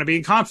that are going to be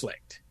in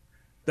conflict.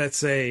 That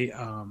say,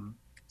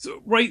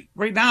 so right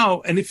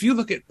now, and if you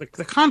look at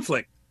the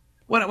conflict,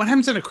 what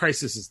happens in a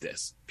crisis is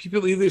this.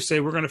 People either say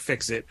we're going to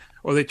fix it,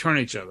 or they turn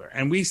on each other.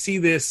 And we see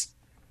this,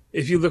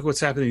 if you look what's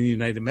happening in the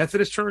United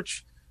Methodist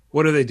Church,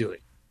 what are they doing?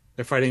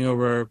 They're fighting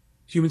over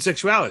human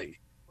sexuality.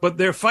 But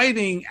they're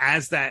fighting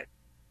as that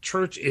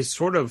church is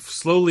sort of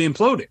slowly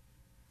imploding.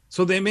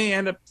 So they may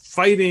end up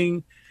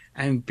fighting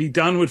and be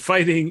done with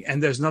fighting,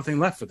 and there's nothing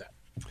left for them.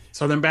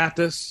 Southern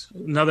Baptists,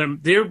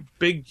 they're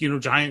big,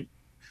 giant.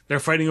 They're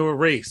fighting over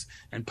race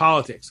and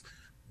politics.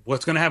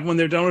 What's going to happen when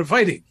they're done with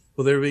fighting?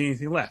 Will there be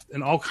anything left?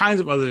 And all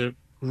kinds of other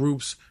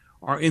groups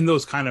are in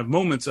those kind of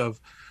moments of,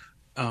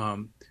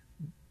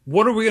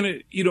 what are we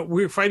going to,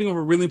 we're fighting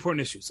over really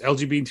important issues.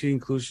 LGBT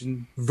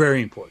inclusion,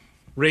 very important.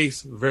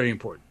 Race, very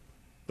important.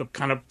 The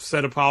kind of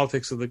set of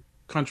politics of the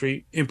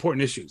country,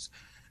 important issues.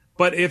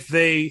 But if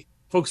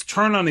folks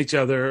turn on each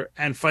other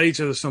and fight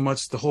each other so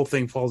much the whole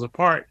thing falls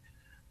apart,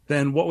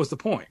 then what was the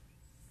point?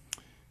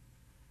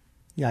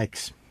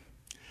 Yikes.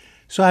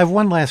 So I have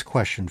one last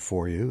question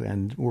for you,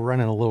 and we're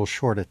running a little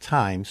short of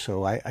time,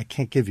 so I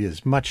can't give you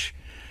as much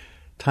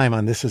time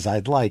on this as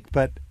I'd like,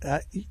 but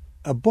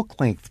a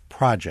book-length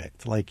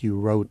project like you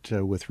wrote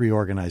with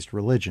Reorganized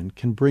Religion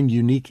can bring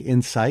unique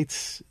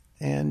insights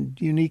and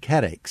unique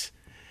headaches.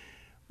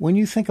 When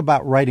you think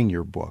about writing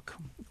your book,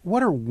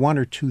 what are one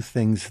or two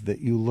things that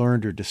you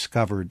learned or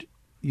discovered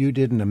you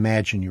didn't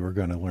imagine you were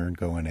going to learn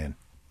going in?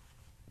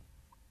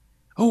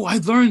 Oh, I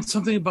learned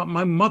something about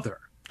my mother,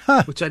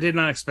 which I did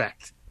not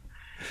expect.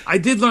 I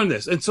did learn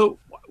this. And so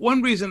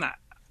one reason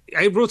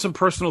I wrote some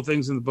personal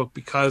things in the book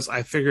because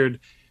I figured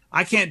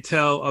I can't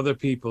tell other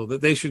people that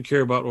they should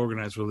care about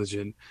organized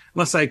religion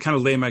unless I kind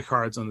of lay my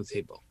cards on the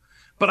table.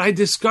 But I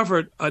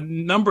discovered a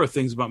number of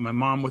things about my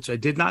mom, which I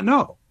did not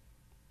know.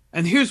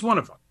 And here's one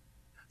of them.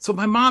 So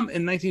my mom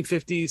in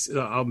 1950s,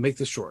 I'll make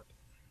this short,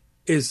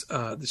 she's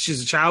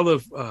a child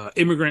of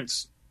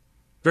immigrants,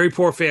 very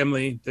poor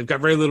family. They've got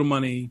very little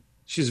money.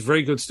 She's a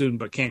very good student,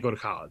 but can't go to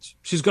college.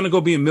 She's going to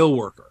go be a mill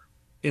worker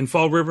in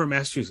Fall River,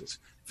 Massachusetts.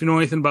 If you know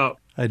anything about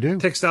I do.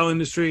 Textile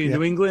industry in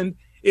New England,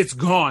 it's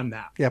gone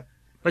now. Yep.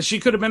 But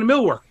she could have been a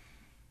mill worker.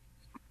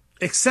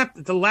 Except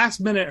at the last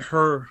minute,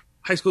 her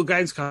high school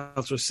guidance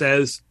counselor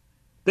says,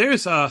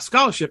 there's a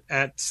scholarship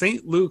at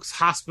St. Luke's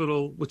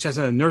Hospital, which has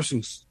a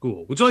nursing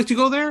school. Would you like to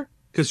go there?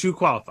 Because you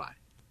qualify.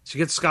 She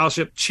gets a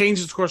scholarship,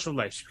 changes the course of her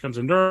life. She becomes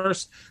a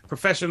nurse,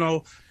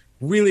 professional,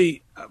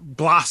 really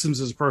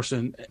blossoms as a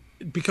person,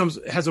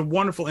 has a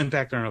wonderful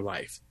impact on her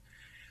life.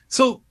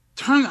 So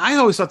I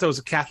always thought that was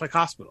a Catholic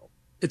hospital.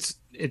 It's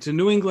in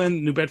New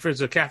England, New Bedford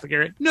is a Catholic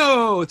area.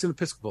 No, it's an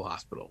Episcopal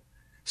hospital.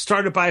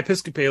 Started by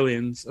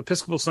Episcopalians,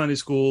 Episcopal Sunday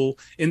School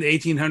in the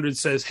 1800s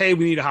says, hey,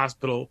 we need a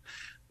hospital.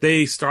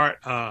 They start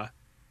a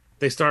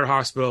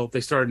hospital.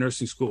 They start a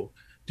nursing school.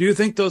 Do you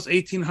think those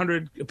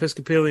 1800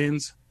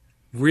 Episcopalians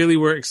really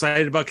were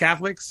excited about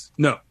Catholics?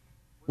 No.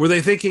 Were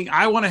they thinking,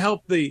 I want to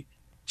help the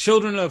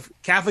children of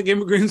Catholic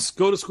immigrants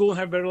go to school and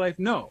have a better life?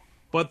 No.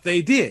 But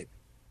they did.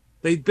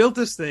 They built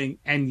this thing,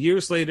 and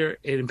years later,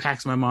 it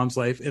impacts my mom's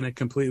life in a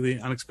completely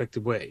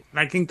unexpected way. And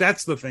I think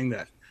that's the thing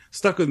that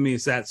stuck with me,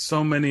 is that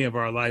so many of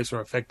our lives are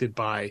affected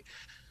by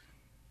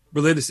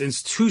religious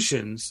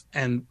institutions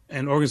and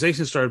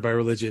organizations started by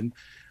religion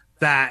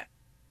that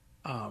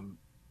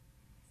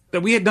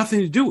we had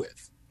nothing to do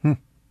with.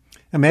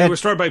 They were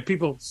started by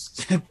people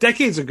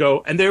decades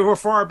ago, and they were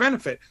for our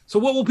benefit. So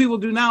what will people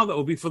do now that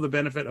will be for the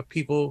benefit of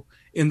people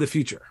in the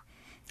future?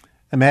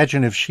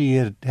 Imagine if she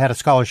had had a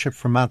scholarship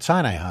from Mount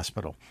Sinai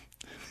Hospital.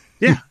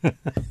 Yeah.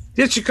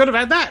 Yeah, she could have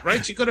had that,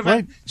 right? She could have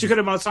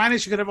had Mount Sinai.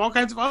 She could have all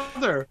kinds of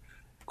other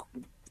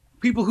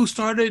people who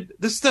started.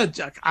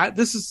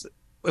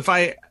 If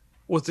I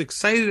was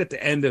excited at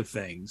the end of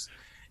things,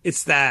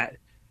 it's that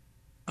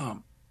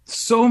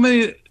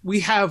we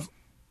have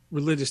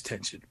religious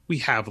tension. We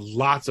have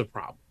lots of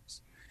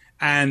problems,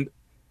 and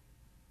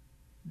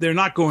they're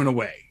not going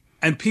away.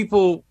 And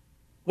people,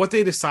 what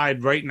they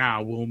decide right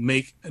now will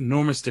make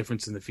enormous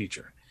difference in the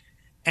future.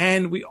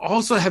 And we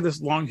also have this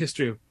long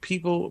history of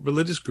people,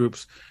 religious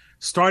groups,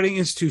 starting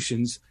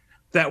institutions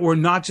that were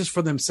not just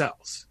for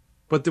themselves,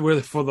 but they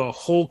were for the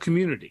whole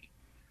community.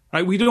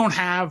 Right? We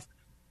have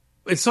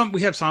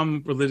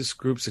some religious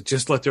groups that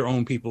just let their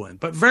own people in,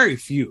 but very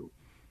few.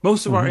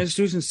 Most of our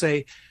institutions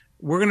say,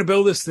 we're going to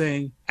build this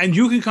thing and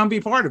you can come be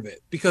part of it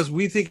because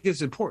we think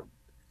it's important.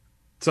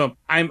 So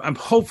I'm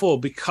hopeful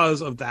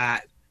because of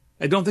that.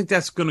 I don't think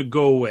that's going to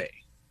go away.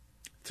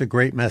 It's a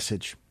great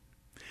message.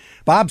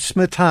 Bob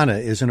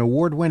Smietana is an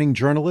award-winning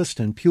journalist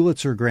and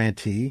Pulitzer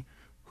grantee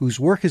whose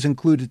work has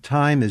included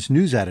time as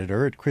news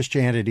editor at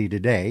Christianity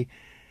Today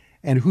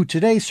and who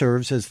today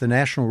serves as the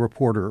national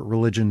reporter at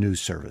Religion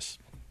News Service.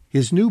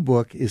 His new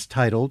book is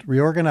titled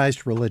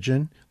Reorganized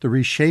Religion, The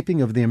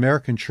Reshaping of the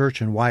American Church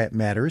and Why It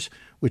Matters,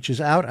 which is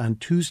out on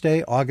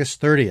Tuesday,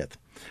 August 30th.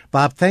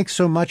 Bob, thanks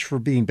so much for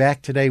being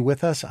back today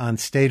with us on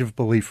State of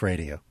Belief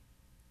Radio.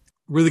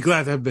 Really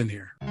glad to have been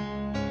here.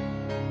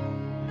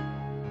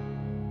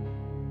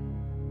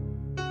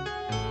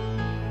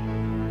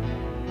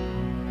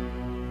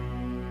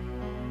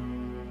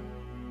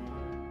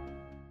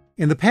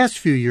 In the past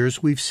few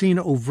years, we've seen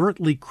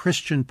overtly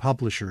Christian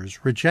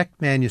publishers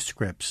reject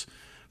manuscripts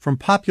from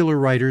popular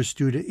writers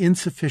due to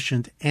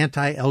insufficient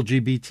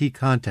anti-LGBT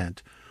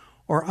content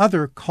or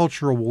other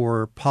cultural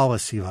war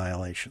policy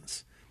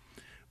violations.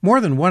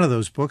 More than one of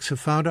those books have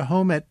found a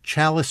home at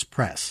Chalice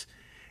Press,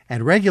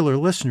 and regular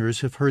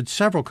listeners have heard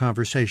several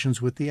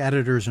conversations with the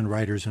editors and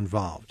writers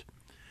involved.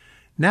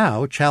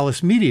 Now,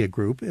 Chalice Media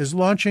Group is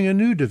launching a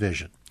new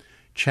division,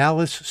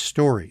 Chalice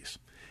Stories,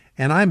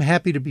 and I'm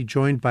happy to be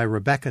joined by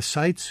Rebecca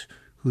Seitz,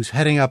 who's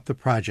heading up the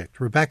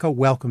project. Rebecca,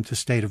 welcome to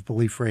State of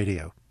Belief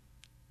Radio.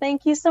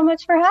 Thank you so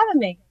much for having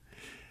me.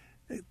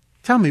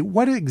 Tell me,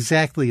 what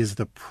exactly is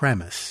the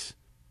premise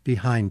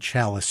behind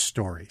Chalice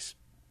Stories?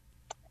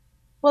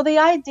 Well, the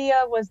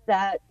idea was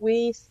that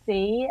we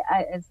see,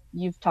 as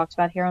you've talked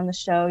about here on the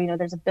show,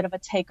 there's a bit of a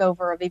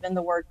takeover of even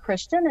the word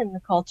Christian in the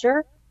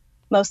culture,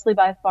 mostly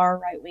by far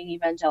right-wing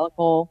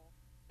evangelical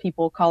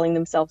people calling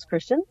themselves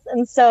Christians.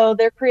 And so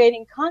they're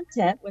creating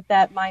content with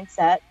that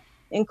mindset,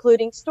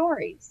 including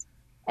stories.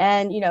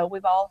 And,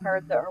 we've all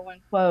heard the Irwin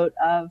quote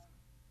of,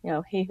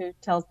 he who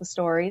tells the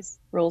stories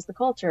rules the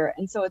culture.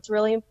 And so it's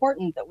really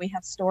important that we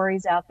have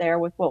stories out there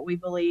with what we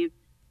believe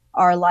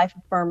are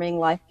life-affirming,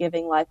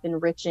 life-giving,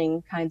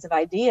 life-enriching kinds of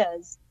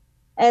ideas.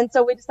 And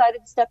so we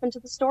decided to step into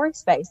the story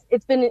space.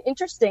 It's been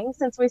interesting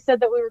since we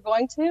said that we were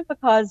going to,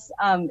 because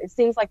it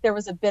seems like there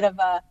was a bit of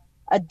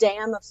a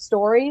dam of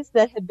stories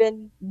that had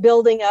been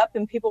building up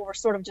and people were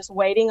sort of just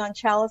waiting on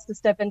Chalice to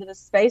step into this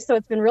space. So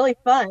it's been really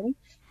fun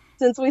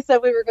since we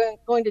said we were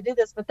going to do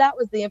this. But that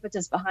was the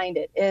impetus behind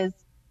it. Is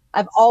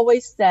I've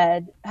always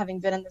said, having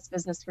been in this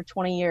business for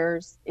 20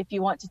 years, if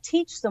you want to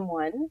teach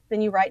someone,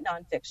 then you write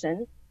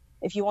nonfiction.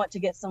 If you want to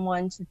get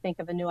someone to think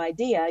of a new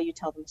idea, you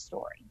tell them a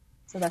story.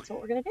 So that's what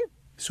we're going to do.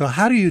 So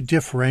how do you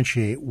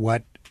differentiate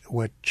what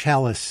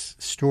Chalice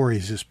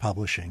Stories is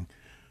publishing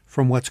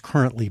from what's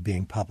currently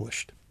being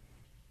published?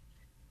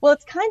 Well,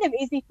 it's kind of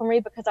easy for me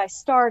because I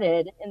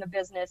started in the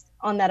business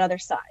on that other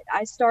side.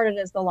 I started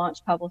as the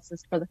launch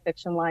publicist for the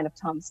fiction line of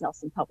Thomas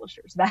Nelson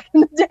Publishers back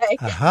in the day.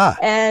 Aha.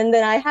 And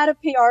then I had a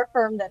PR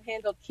firm that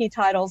handled key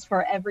titles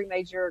for every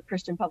major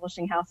Christian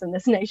publishing house in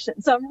this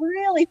nation. So I'm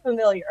really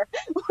familiar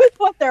with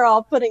what they're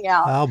all putting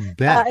out. I'll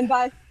bet. And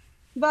by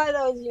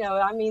those,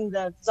 I mean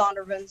the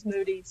Zondervans,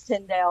 Moody's,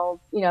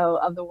 Tyndales,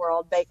 of the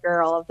world,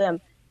 Baker, all of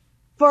them.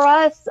 For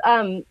us,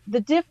 the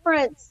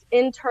difference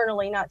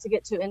internally, not to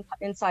get too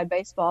inside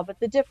baseball, but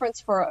the difference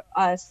for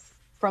us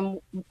from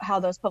how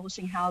those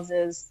publishing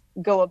houses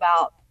go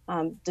about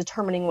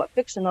determining what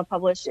fiction they'll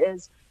publish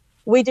is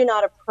we do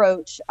not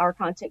approach our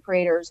content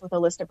creators with a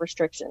list of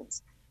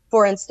restrictions.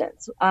 For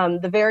instance,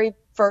 the very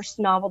first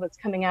novel that's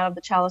coming out of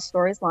the Chalice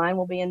Stories line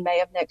will be in May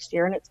of next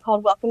year, and it's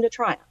called Welcome to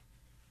Triumph.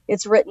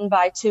 It's written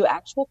by two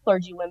actual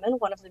clergy women.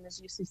 One of them is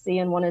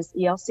UCC and one is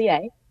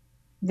ELCA.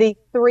 The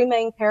three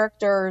main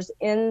characters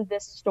in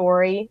this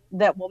story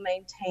that will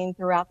maintain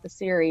throughout the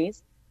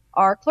series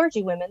are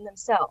clergy women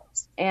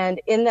themselves. And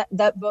in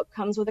that book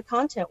comes with a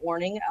content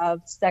warning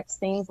of sex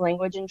scenes,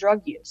 language, and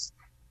drug use.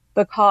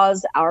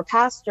 Because our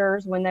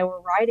pastors, when they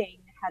were writing,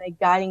 had a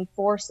guiding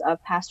force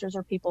of pastors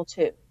are people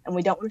too. And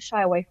we don't want to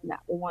shy away from that.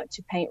 We want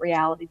to paint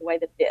reality the way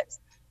that it is.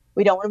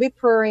 We don't want to be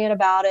prurient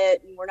about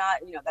it. And we're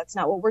not, that's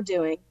not what we're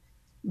doing.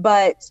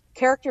 But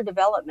character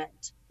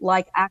development,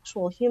 like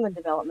actual human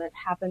development,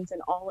 happens in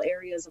all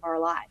areas of our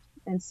life.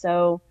 And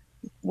so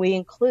we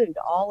include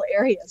all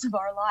areas of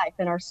our life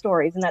in our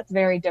stories. And that's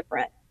very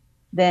different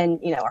than,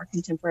 our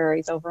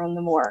contemporaries over on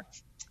the more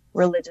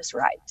religious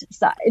right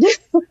side,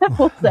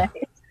 we'll say.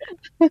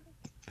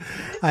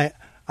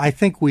 I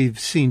think we've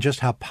seen just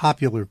how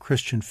popular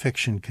Christian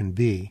fiction can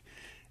be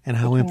and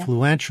how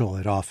influential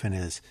it often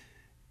is.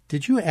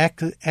 Did you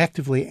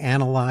actively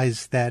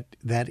analyze that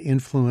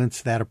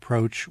influence, that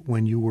approach,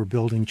 when you were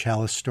building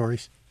Chalice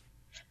Stories?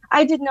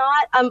 I did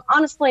not.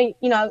 Honestly,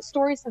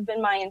 stories have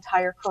been my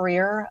entire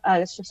career.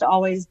 It's just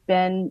always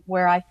been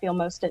where I feel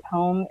most at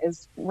home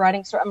is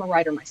writing. I'm a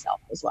writer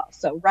myself as well.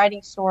 So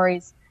writing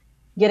stories,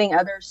 getting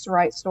others to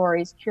write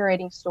stories,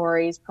 curating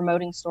stories,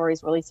 promoting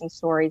stories, releasing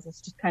stories.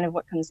 It's just kind of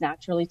what comes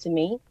naturally to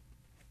me.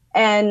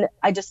 And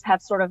I just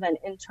have sort of an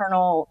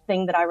internal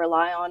thing that I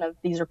rely on of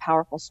these are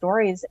powerful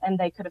stories and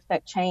they could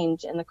affect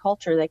change in the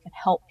culture. They could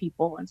help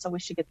people. And so we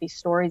should get these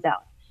stories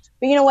out.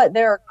 But you know what?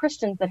 There are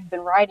Christians that have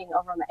been writing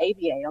over on the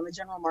ABA, on the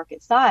general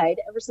market side,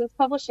 ever since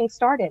publishing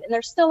started. And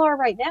there still are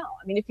right now.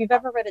 I mean, if you've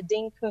ever read a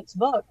Dean Koontz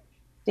book,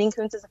 Dean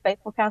Koontz is a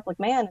faithful Catholic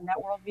man, and that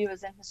worldview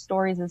is in his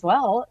stories as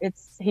well.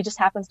 He just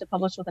happens to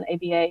publish with an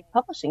ABA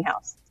publishing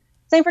house.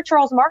 Same for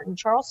Charles Martin.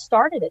 Charles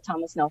started at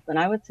Thomas Nelson.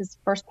 I was his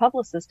first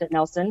publicist at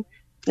Nelson.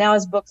 Now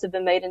his books have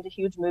been made into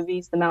huge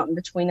movies. The Mountain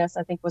Between Us,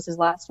 I think, was his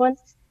last one.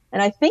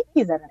 And I think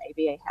he's at an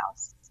ABA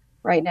house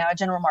right now, a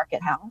general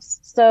market house.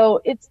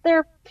 So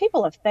they're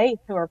people of faith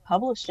who are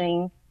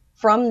publishing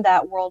from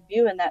that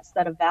worldview and that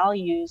set of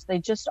values. They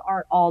just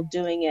aren't all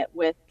doing it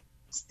with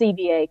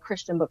CBA,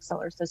 Christian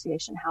Bookseller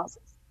Association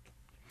houses.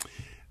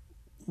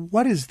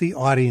 What is the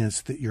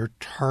audience that you're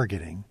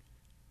targeting,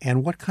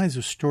 and what kinds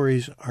of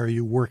stories are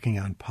you working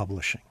on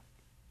publishing?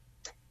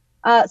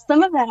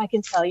 Some of that I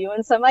can tell you,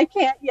 and some I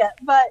can't yet.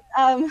 But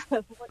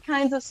what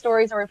kinds of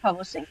stories are we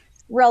publishing?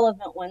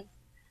 Relevant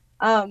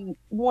ones,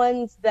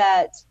 ones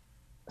that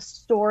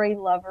story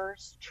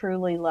lovers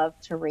truly love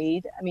to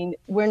read. I mean,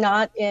 we're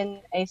not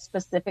in a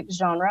specific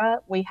genre.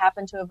 We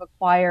happen to have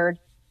acquired,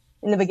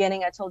 in the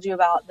beginning, I told you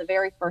about the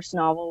very first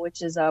novel,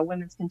 which is a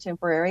women's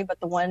contemporary, but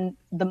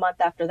the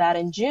month after that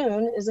in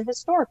June is a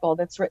historical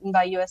that's written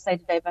by USA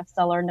Today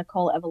bestseller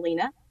Nicole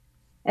Evelina.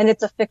 And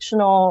it's a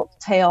fictional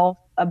tale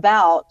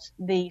about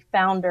the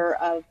founder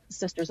of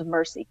Sisters of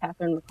Mercy,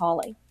 Catherine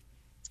McAuley.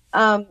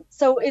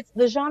 So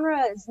the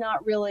genre is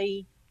not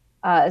really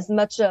as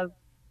much of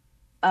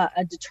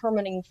a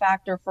determining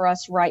factor for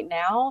us right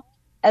now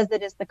as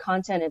it is the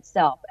content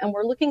itself. And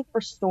we're looking for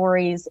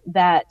stories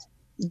that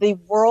the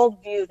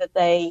worldview that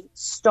they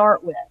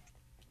start with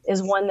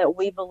is one that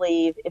we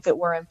believe if it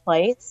were in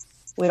place,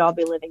 we'd all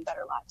be living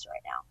better lives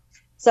right now.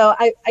 So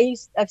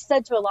I've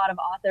said to a lot of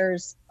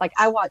authors, like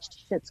I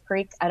watched Schitt's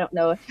Creek. I don't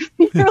know if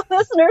your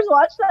listeners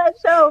watch that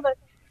show, but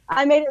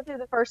I made it through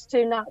the first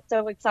two not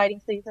so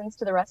exciting seasons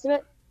to the rest of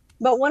it.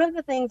 But one of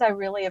the things I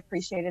really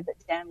appreciated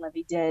that Dan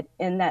Levy did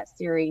in that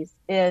series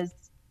is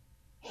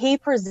he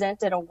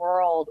presented a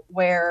world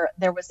where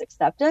there was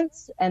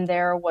acceptance and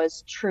there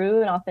was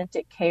true and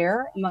authentic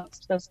care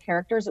amongst those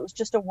characters. It was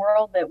just a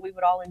world that we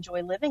would all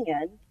enjoy living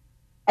in.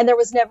 And there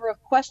was never a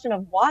question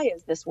of why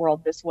is this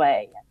world this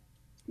way?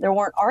 There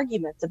weren't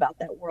arguments about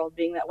that world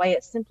being that way.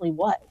 It simply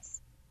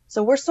was.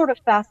 So we're sort of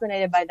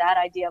fascinated by that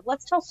idea of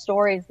let's tell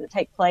stories that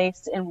take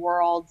place in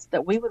worlds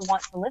that we would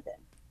want to live in.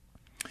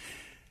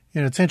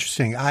 It's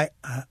interesting.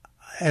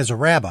 As a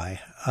rabbi,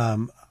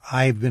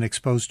 I've been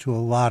exposed to a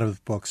lot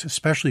of books,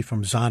 especially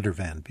from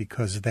Zondervan,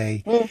 because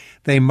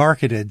they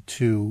marketed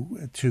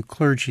to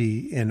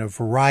clergy in a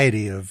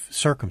variety of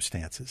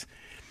circumstances.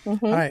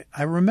 Mm-hmm.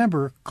 I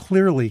remember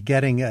clearly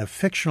getting a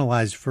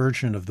fictionalized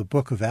version of the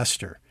Book of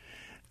Esther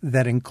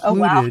that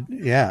included,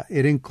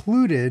 it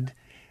included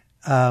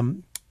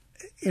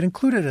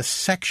a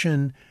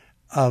section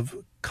of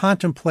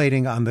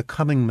contemplating on the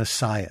coming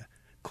Messiah.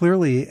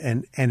 Clearly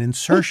an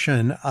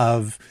insertion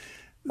of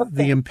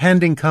the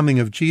impending coming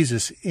of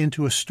Jesus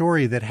into a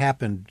story that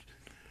happened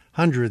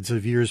hundreds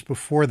of years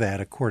before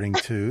that, according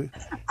to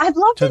I'd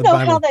love to know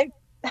how they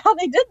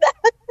did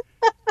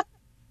that.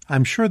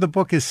 I'm sure the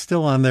book is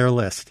still on their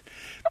list.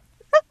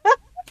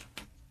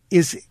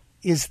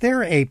 Is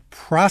there a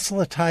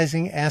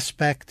proselytizing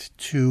aspect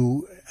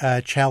to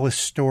Chalice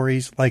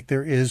Stories like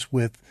there is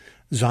with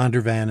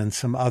Zondervan and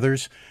some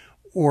others?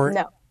 Or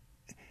no.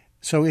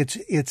 So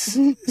it's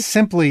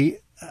simply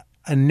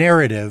a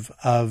narrative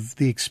of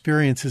the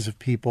experiences of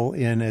people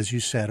in, as you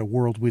said, a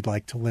world we'd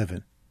like to live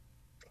in.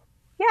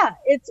 Yeah,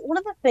 it's one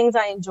of the things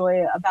I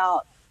enjoy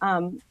about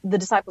the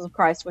Disciples of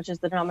Christ, which is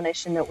the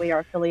denomination that we are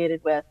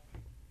affiliated with,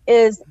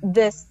 is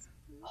this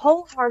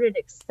wholehearted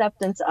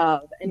acceptance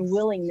of and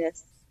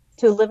willingness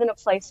to live in a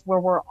place where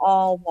we're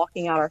all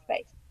walking out our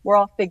faith. We're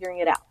all figuring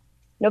it out.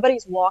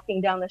 Nobody's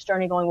walking down this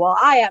journey going, well,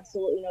 I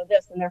absolutely know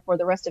this, and therefore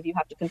the rest of you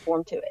have to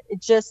conform to it.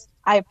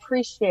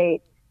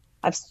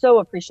 I've so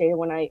appreciated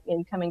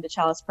in coming to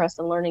Chalice Press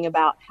and learning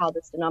about how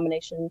this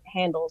denomination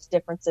handles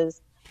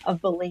differences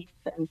of belief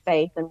and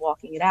faith and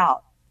walking it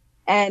out.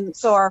 And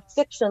so our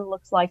fiction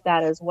looks like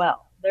that as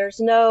well. There's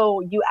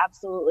no, you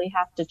absolutely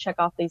have to check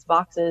off these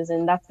boxes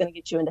and that's going to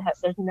get you into heaven.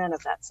 There's none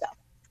of that stuff.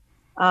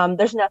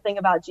 There's nothing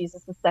about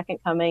Jesus' second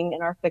coming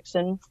in our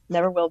fiction.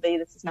 Never will be.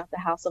 This is not the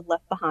house of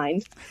Left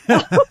Behind.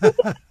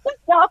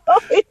 No,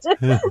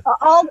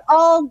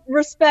 all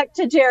respect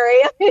to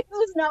Jerry. This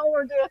is not what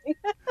we're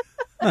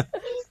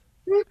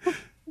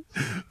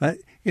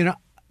doing.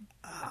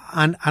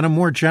 On a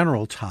more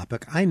general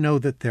topic, I know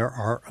that there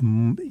are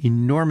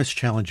enormous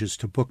challenges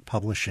to book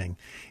publishing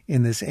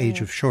in this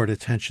age of short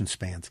attention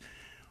spans.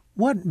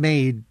 What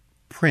made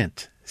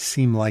print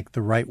seem like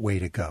the right way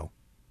to go?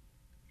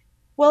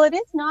 Well, it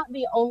is not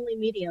the only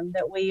medium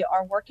that we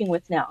are working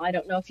with now. I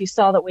don't know if you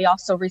saw that we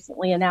also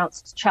recently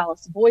announced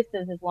Chalice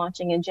Voices is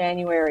launching in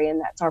January, and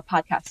that's our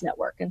podcast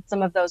network. And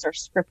some of those are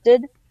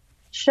scripted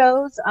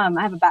shows. I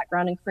have a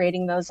background in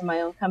creating those in my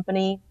own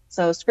company.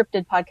 So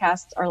scripted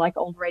podcasts are like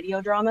old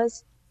radio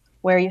dramas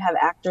where you have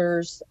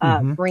actors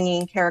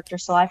bringing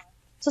characters to life.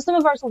 So some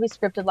of ours will be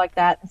scripted like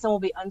that, and some will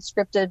be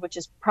unscripted, which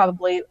is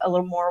probably a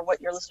little more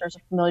what your listeners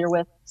are familiar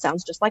with.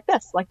 Sounds just like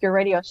this, like your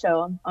radio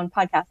show on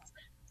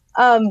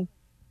podcasts.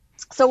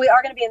 So we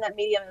are going to be in that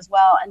medium as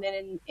well. And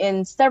then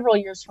in several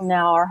years from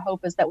now, our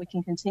hope is that we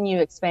can continue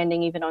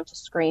expanding even onto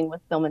screen with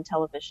film and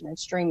television and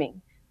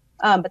streaming.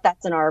 But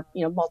that's in our,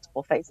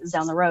 multiple phases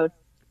down the road.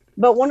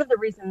 But one of the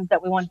reasons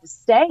that we wanted to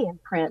stay in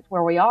print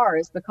where we are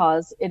is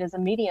because it is a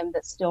medium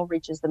that still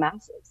reaches the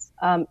masses.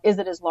 Is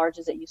it as large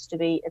as it used to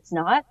be? It's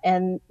not.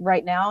 And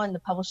right now in the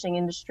publishing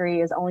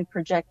industry is only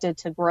projected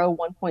to grow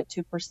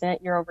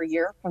 1.2% year over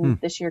year from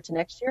this year to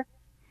next year.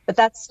 But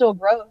that's still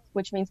growth,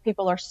 which means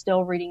people are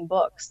still reading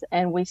books.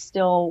 And we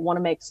still want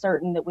to make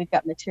certain that we've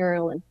got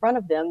material in front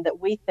of them that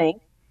we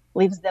think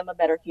leaves them a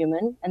better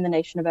human and the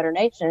nation a better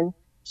nation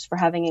just for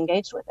having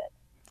engaged with it.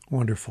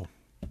 Wonderful.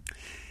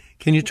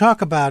 Can you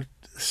talk about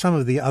some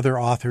of the other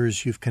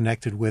authors you've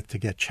connected with to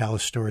get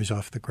Chalice Stories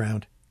off the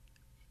ground?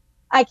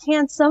 I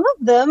can some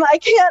of them. I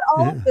can't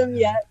all of them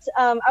yet.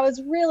 I was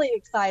really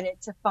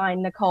excited to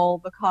find Nicole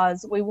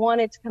because we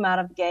wanted to come out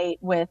of the gate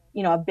with,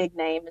 a big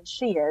name, and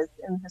she is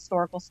in the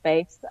historical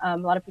space. A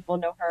lot of people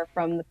know her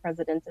from The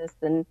Presidentess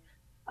and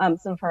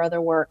some of her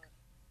other work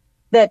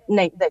that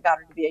got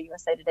her to be a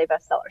USA Today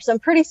bestseller. So I'm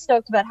pretty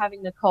stoked about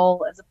having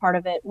Nicole as a part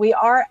of it. We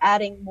are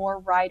adding more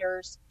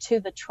writers to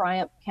the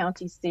Triumph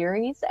County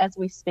series as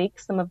we speak,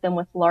 some of them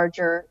with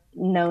larger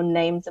known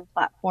names and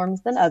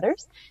platforms than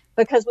others,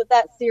 because with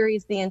that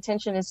series, the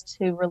intention is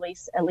to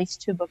release at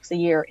least 2 books a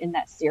year in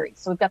that series.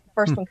 So we've got the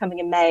first one coming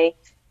in May.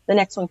 The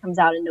next one comes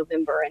out in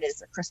November and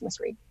is a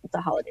Christmas read. It's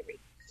a holiday read.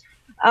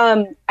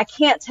 I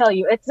can't tell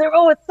you. It's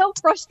so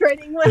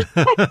frustrating when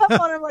I come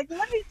on. I'm like,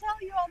 let me tell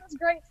you all this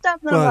great stuff.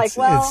 And I'm like,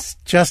 it's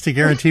just to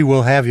guarantee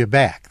we'll have you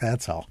back.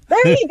 That's all.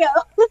 There you go.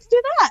 Let's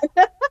do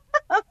that.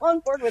 I'm on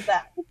board with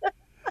that.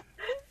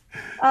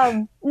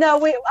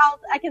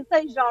 I can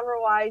say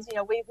genre-wise,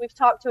 we've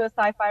talked to a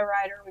sci-fi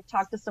writer. We've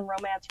talked to some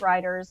romance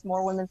writers,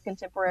 more women's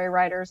contemporary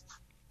writers.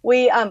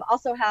 We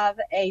also have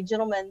a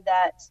gentleman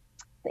that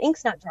the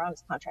ink's not dry on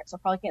his contract, so I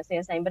probably can't say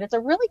his name, but it's a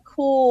really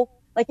cool,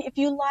 like if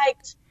you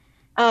liked,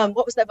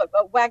 what was that book?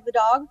 Wag the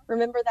Dog.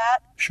 Remember that?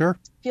 Sure.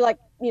 If you like,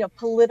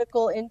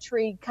 political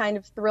intrigue kind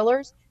of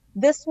thrillers,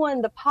 this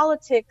one, the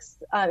politics,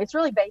 it's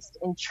really based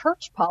in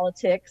church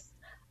politics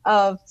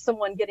of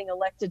someone getting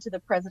elected to the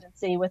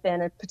presidency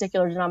within a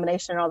particular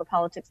denomination and all the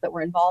politics that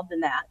were involved in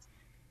that.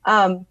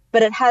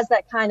 But it has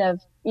that kind of,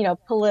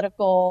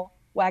 political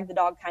wag the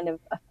dog kind of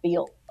a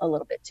feel a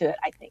little bit to it,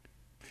 I think.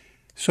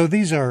 So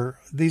these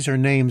are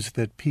names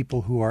that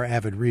people who are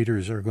avid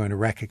readers are going to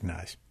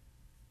recognize.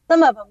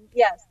 Some of them,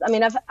 yes. I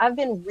mean, I've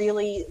been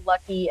really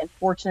lucky and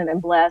fortunate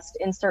and blessed,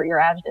 insert your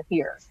adjective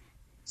here,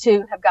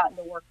 to have gotten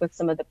to work with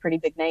some of the pretty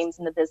big names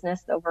in the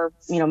business over,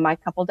 my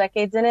couple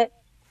decades in it.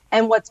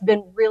 And what's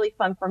been really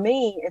fun for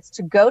me is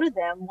to go to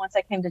them once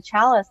I came to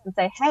Chalice and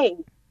say, hey,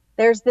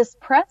 there's this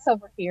press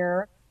over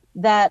here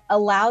that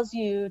allows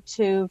you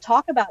to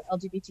talk about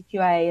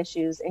LGBTQIA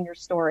issues in your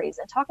stories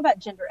and talk about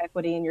gender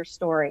equity in your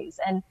stories.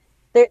 And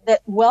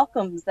that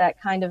welcomes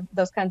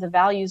those kinds of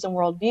values and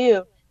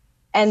worldview.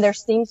 And there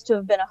seems to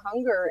have been a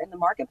hunger in the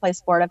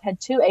marketplace for it. I've had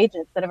 2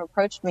 agents that have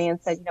approached me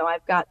and said,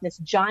 I've got this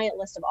giant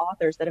list of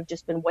authors that have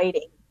just been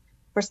waiting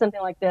for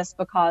something like this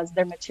because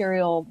their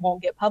material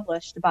won't get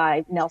published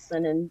by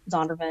Nelson and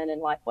Zondervan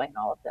and Lifeway and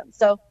all of them.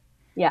 So,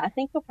 yeah, I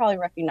think you'll probably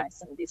recognize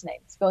some of these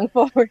names going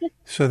forward.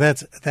 So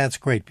that's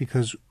great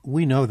because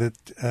we know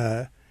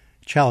that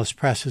Chalice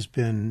Press has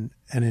been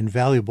an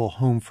invaluable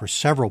home for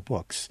several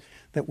books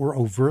that were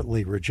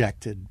overtly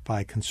rejected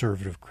by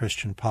conservative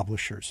Christian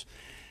publishers.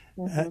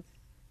 Mm-hmm.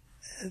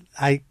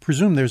 I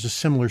presume there's a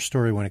similar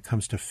story when it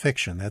comes to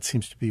fiction. That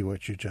seems to be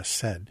what you just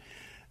said.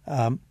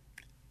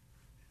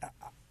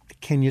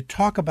 Can you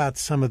talk about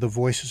some of the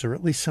voices or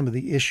at least some of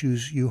the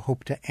issues you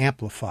hope to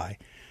amplify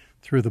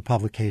through the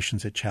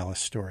publications at Chalice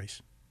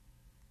Stories?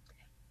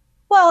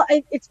 Well,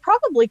 it's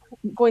probably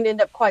going to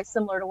end up quite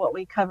similar to what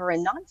we cover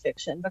in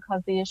nonfiction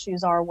because the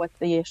issues are what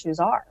the issues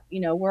are.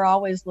 We're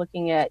always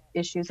looking at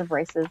issues of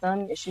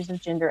racism, issues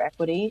of gender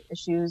equity,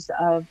 issues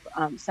of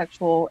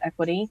sexual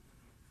equity,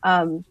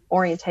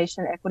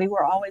 orientation and equity.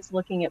 We're always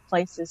looking at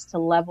places to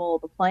level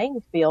the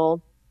playing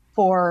field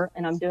for,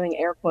 and I'm doing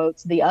air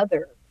quotes, the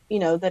other,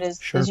 that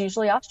is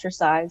usually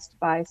ostracized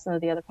by some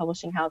of the other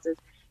publishing houses.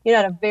 I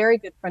had a very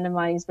good friend of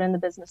mine. He's been in the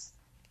business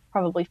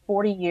probably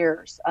 40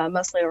 years,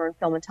 mostly over in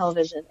film and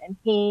television. And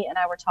he and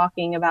I were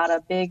talking about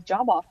a big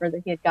job offer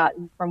that he had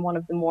gotten from one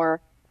of the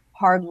more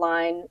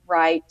hardline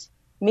right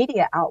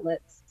media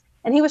outlets.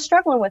 And he was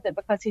struggling with it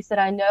because he said,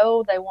 I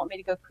know they want me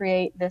to go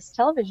create this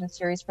television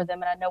series for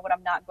them, and I know what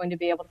I'm not going to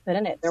be able to put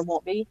in it. There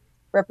won't be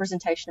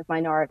representation of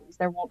minorities.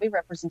 There won't be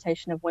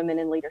representation of women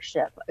in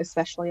leadership,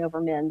 especially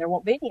over men. There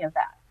won't be any of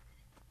that.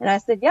 And I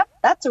said, yep,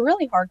 that's a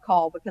really hard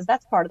call because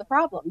that's part of the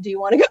problem. Do you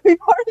want to go be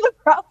part of the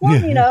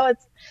problem? Yeah.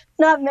 It's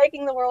not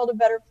making the world a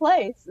better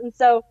place. And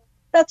so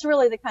that's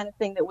really the kind of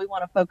thing that we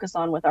want to focus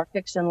on with our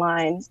fiction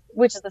line,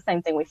 which is the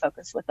same thing we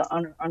focus with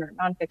on our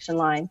nonfiction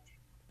line.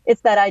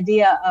 It's that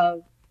idea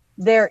of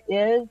there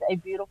is a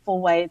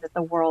beautiful way that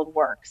the world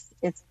works.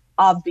 It's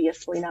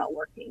obviously not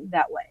working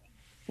that way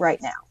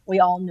right now. We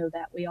all know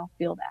that. We all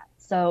feel that.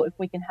 So if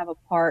we can have a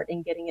part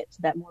in getting it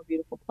to that more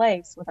beautiful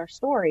place with our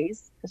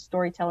stories, because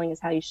storytelling is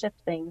how you shift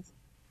things,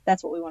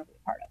 that's what we want to be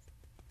a part of.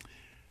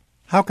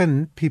 How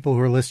can people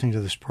who are listening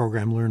to this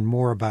program learn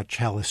more about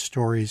Chalice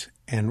Stories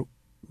and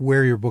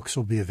where your books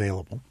will be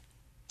available?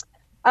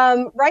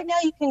 Right now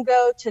you can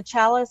go to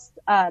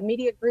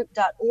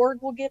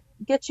chalicemediagroup.org will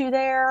get you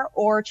there,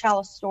 or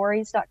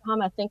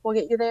chalicestories.com I think will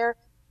get you there.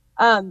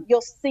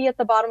 You'll see at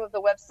the bottom of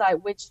the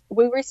website, which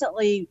we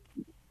recently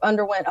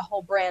underwent a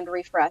whole brand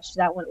refresh.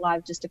 That went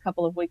live just a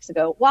couple of weeks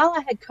ago while I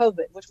had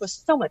COVID, which was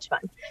so much fun.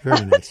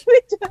 Very nice.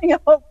 Doing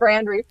a whole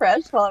brand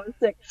refresh while I was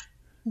sick.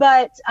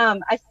 But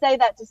I say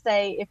that to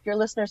say if your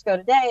listeners go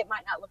today, it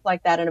might not look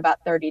like that in about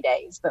 30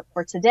 days. But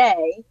for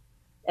today,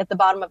 at the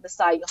bottom of the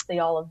site, you'll see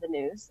all of the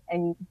news.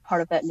 And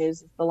part of that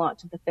news is the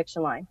launch of the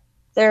fiction line.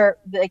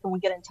 They can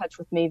get in touch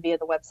with me via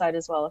the website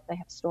as well if they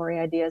have story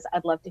ideas.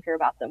 I'd love to hear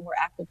about them. We're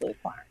actively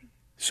acquiring.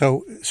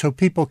 So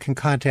people can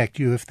contact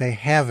you if they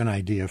have an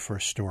idea for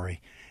a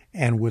story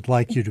and would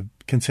like you to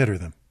consider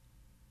them.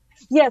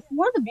 Yes.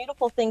 One of the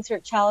beautiful things here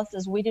at Chalice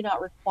is we do not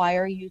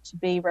require you to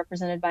be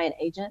represented by an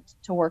agent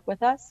to work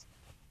with us.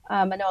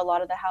 I know a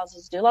lot of the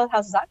houses do. A lot of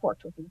houses I've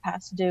worked with in the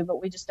past do,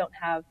 but we just don't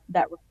have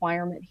that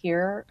requirement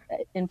here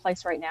in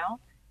place right now.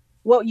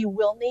 What you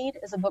will need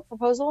is a book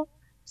proposal.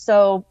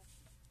 So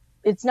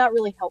it's not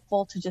really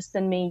helpful to just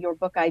send me your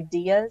book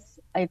ideas.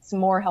 It's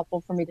more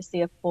helpful for me to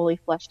see a fully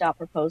fleshed out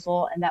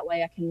proposal. And that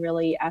way I can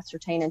really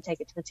ascertain and take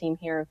it to the team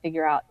here and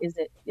figure out, is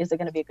it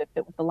going to be a good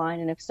fit with the line?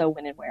 And if so,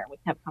 when and where? We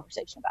can have a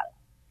conversation about it.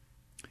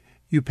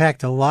 You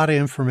packed a lot of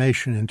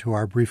information into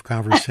our brief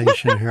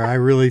conversation here. I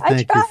really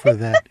thank you for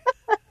that.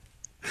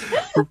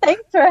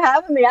 Thanks for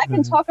having me. I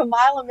can talk a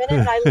mile a minute,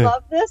 and I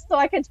love this, so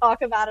I can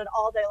talk about it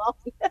all day long.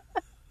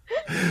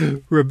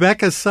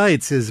 Rebecca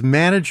Seitz is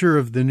manager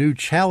of the new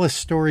Chalice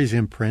Stories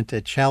imprint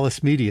at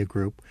Chalice Media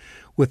Group,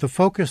 with a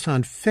focus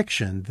on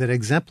fiction that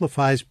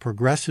exemplifies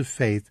progressive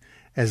faith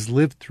as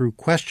lived through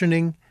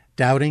questioning,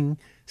 doubting,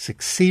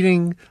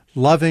 succeeding,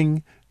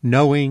 loving,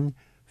 knowing,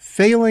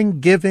 failing,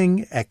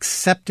 giving,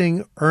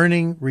 accepting,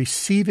 earning,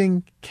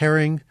 receiving,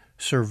 caring,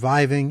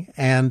 surviving,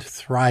 and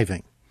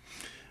thriving.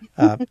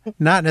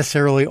 Not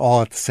necessarily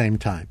all at the same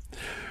time.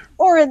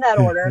 Or in that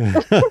order.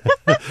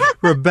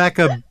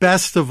 Rebecca,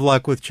 best of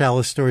luck with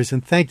Chalice Stories,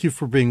 and thank you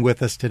for being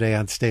with us today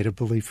on State of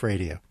Belief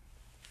Radio.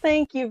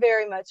 Thank you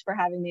very much for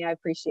having me. I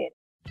appreciate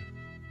it.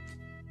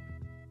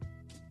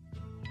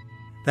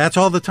 That's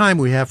all the time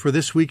we have for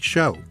this week's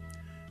show.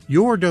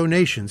 Your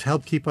donations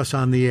help keep us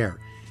on the air.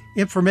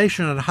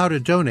 Information on how to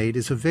donate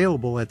is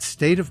available at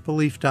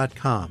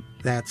stateofbelief.com.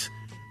 That's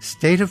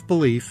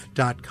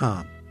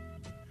stateofbelief.com.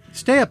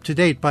 Stay up to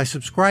date by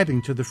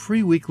subscribing to the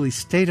free weekly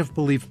State of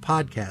Belief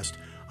podcast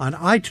on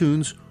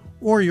iTunes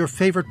or your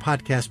favorite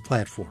podcast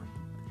platform.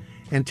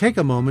 And take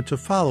a moment to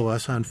follow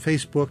us on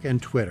Facebook and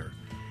Twitter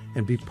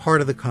and be part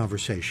of the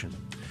conversation.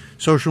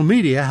 Social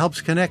media helps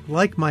connect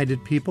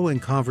like-minded people in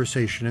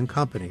conversation and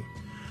company.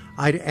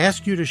 I'd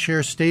ask you to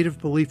share State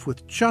of Belief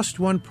with just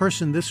one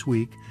person this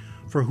week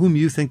for whom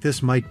you think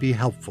this might be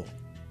helpful.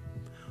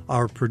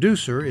 Our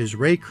producer is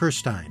Ray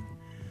Kirstein.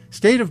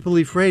 State of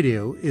Belief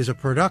Radio is a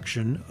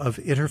production of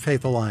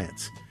Interfaith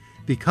Alliance.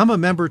 Become a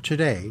member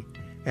today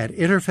at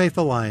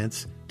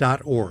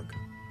interfaithalliance.org.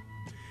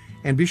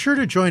 And be sure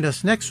to join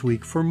us next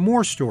week for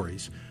more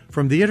stories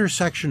from the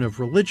intersection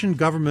of religion,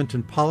 government,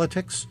 and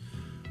politics.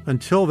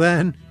 Until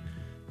then,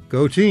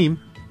 go team.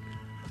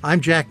 I'm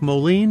Jack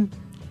Moline.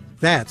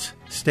 That's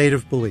State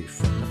of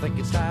Belief. I think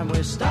it's time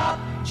we stop.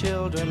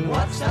 Children,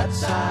 what's that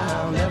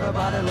sound?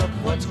 Everybody look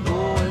what's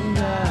going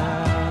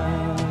down.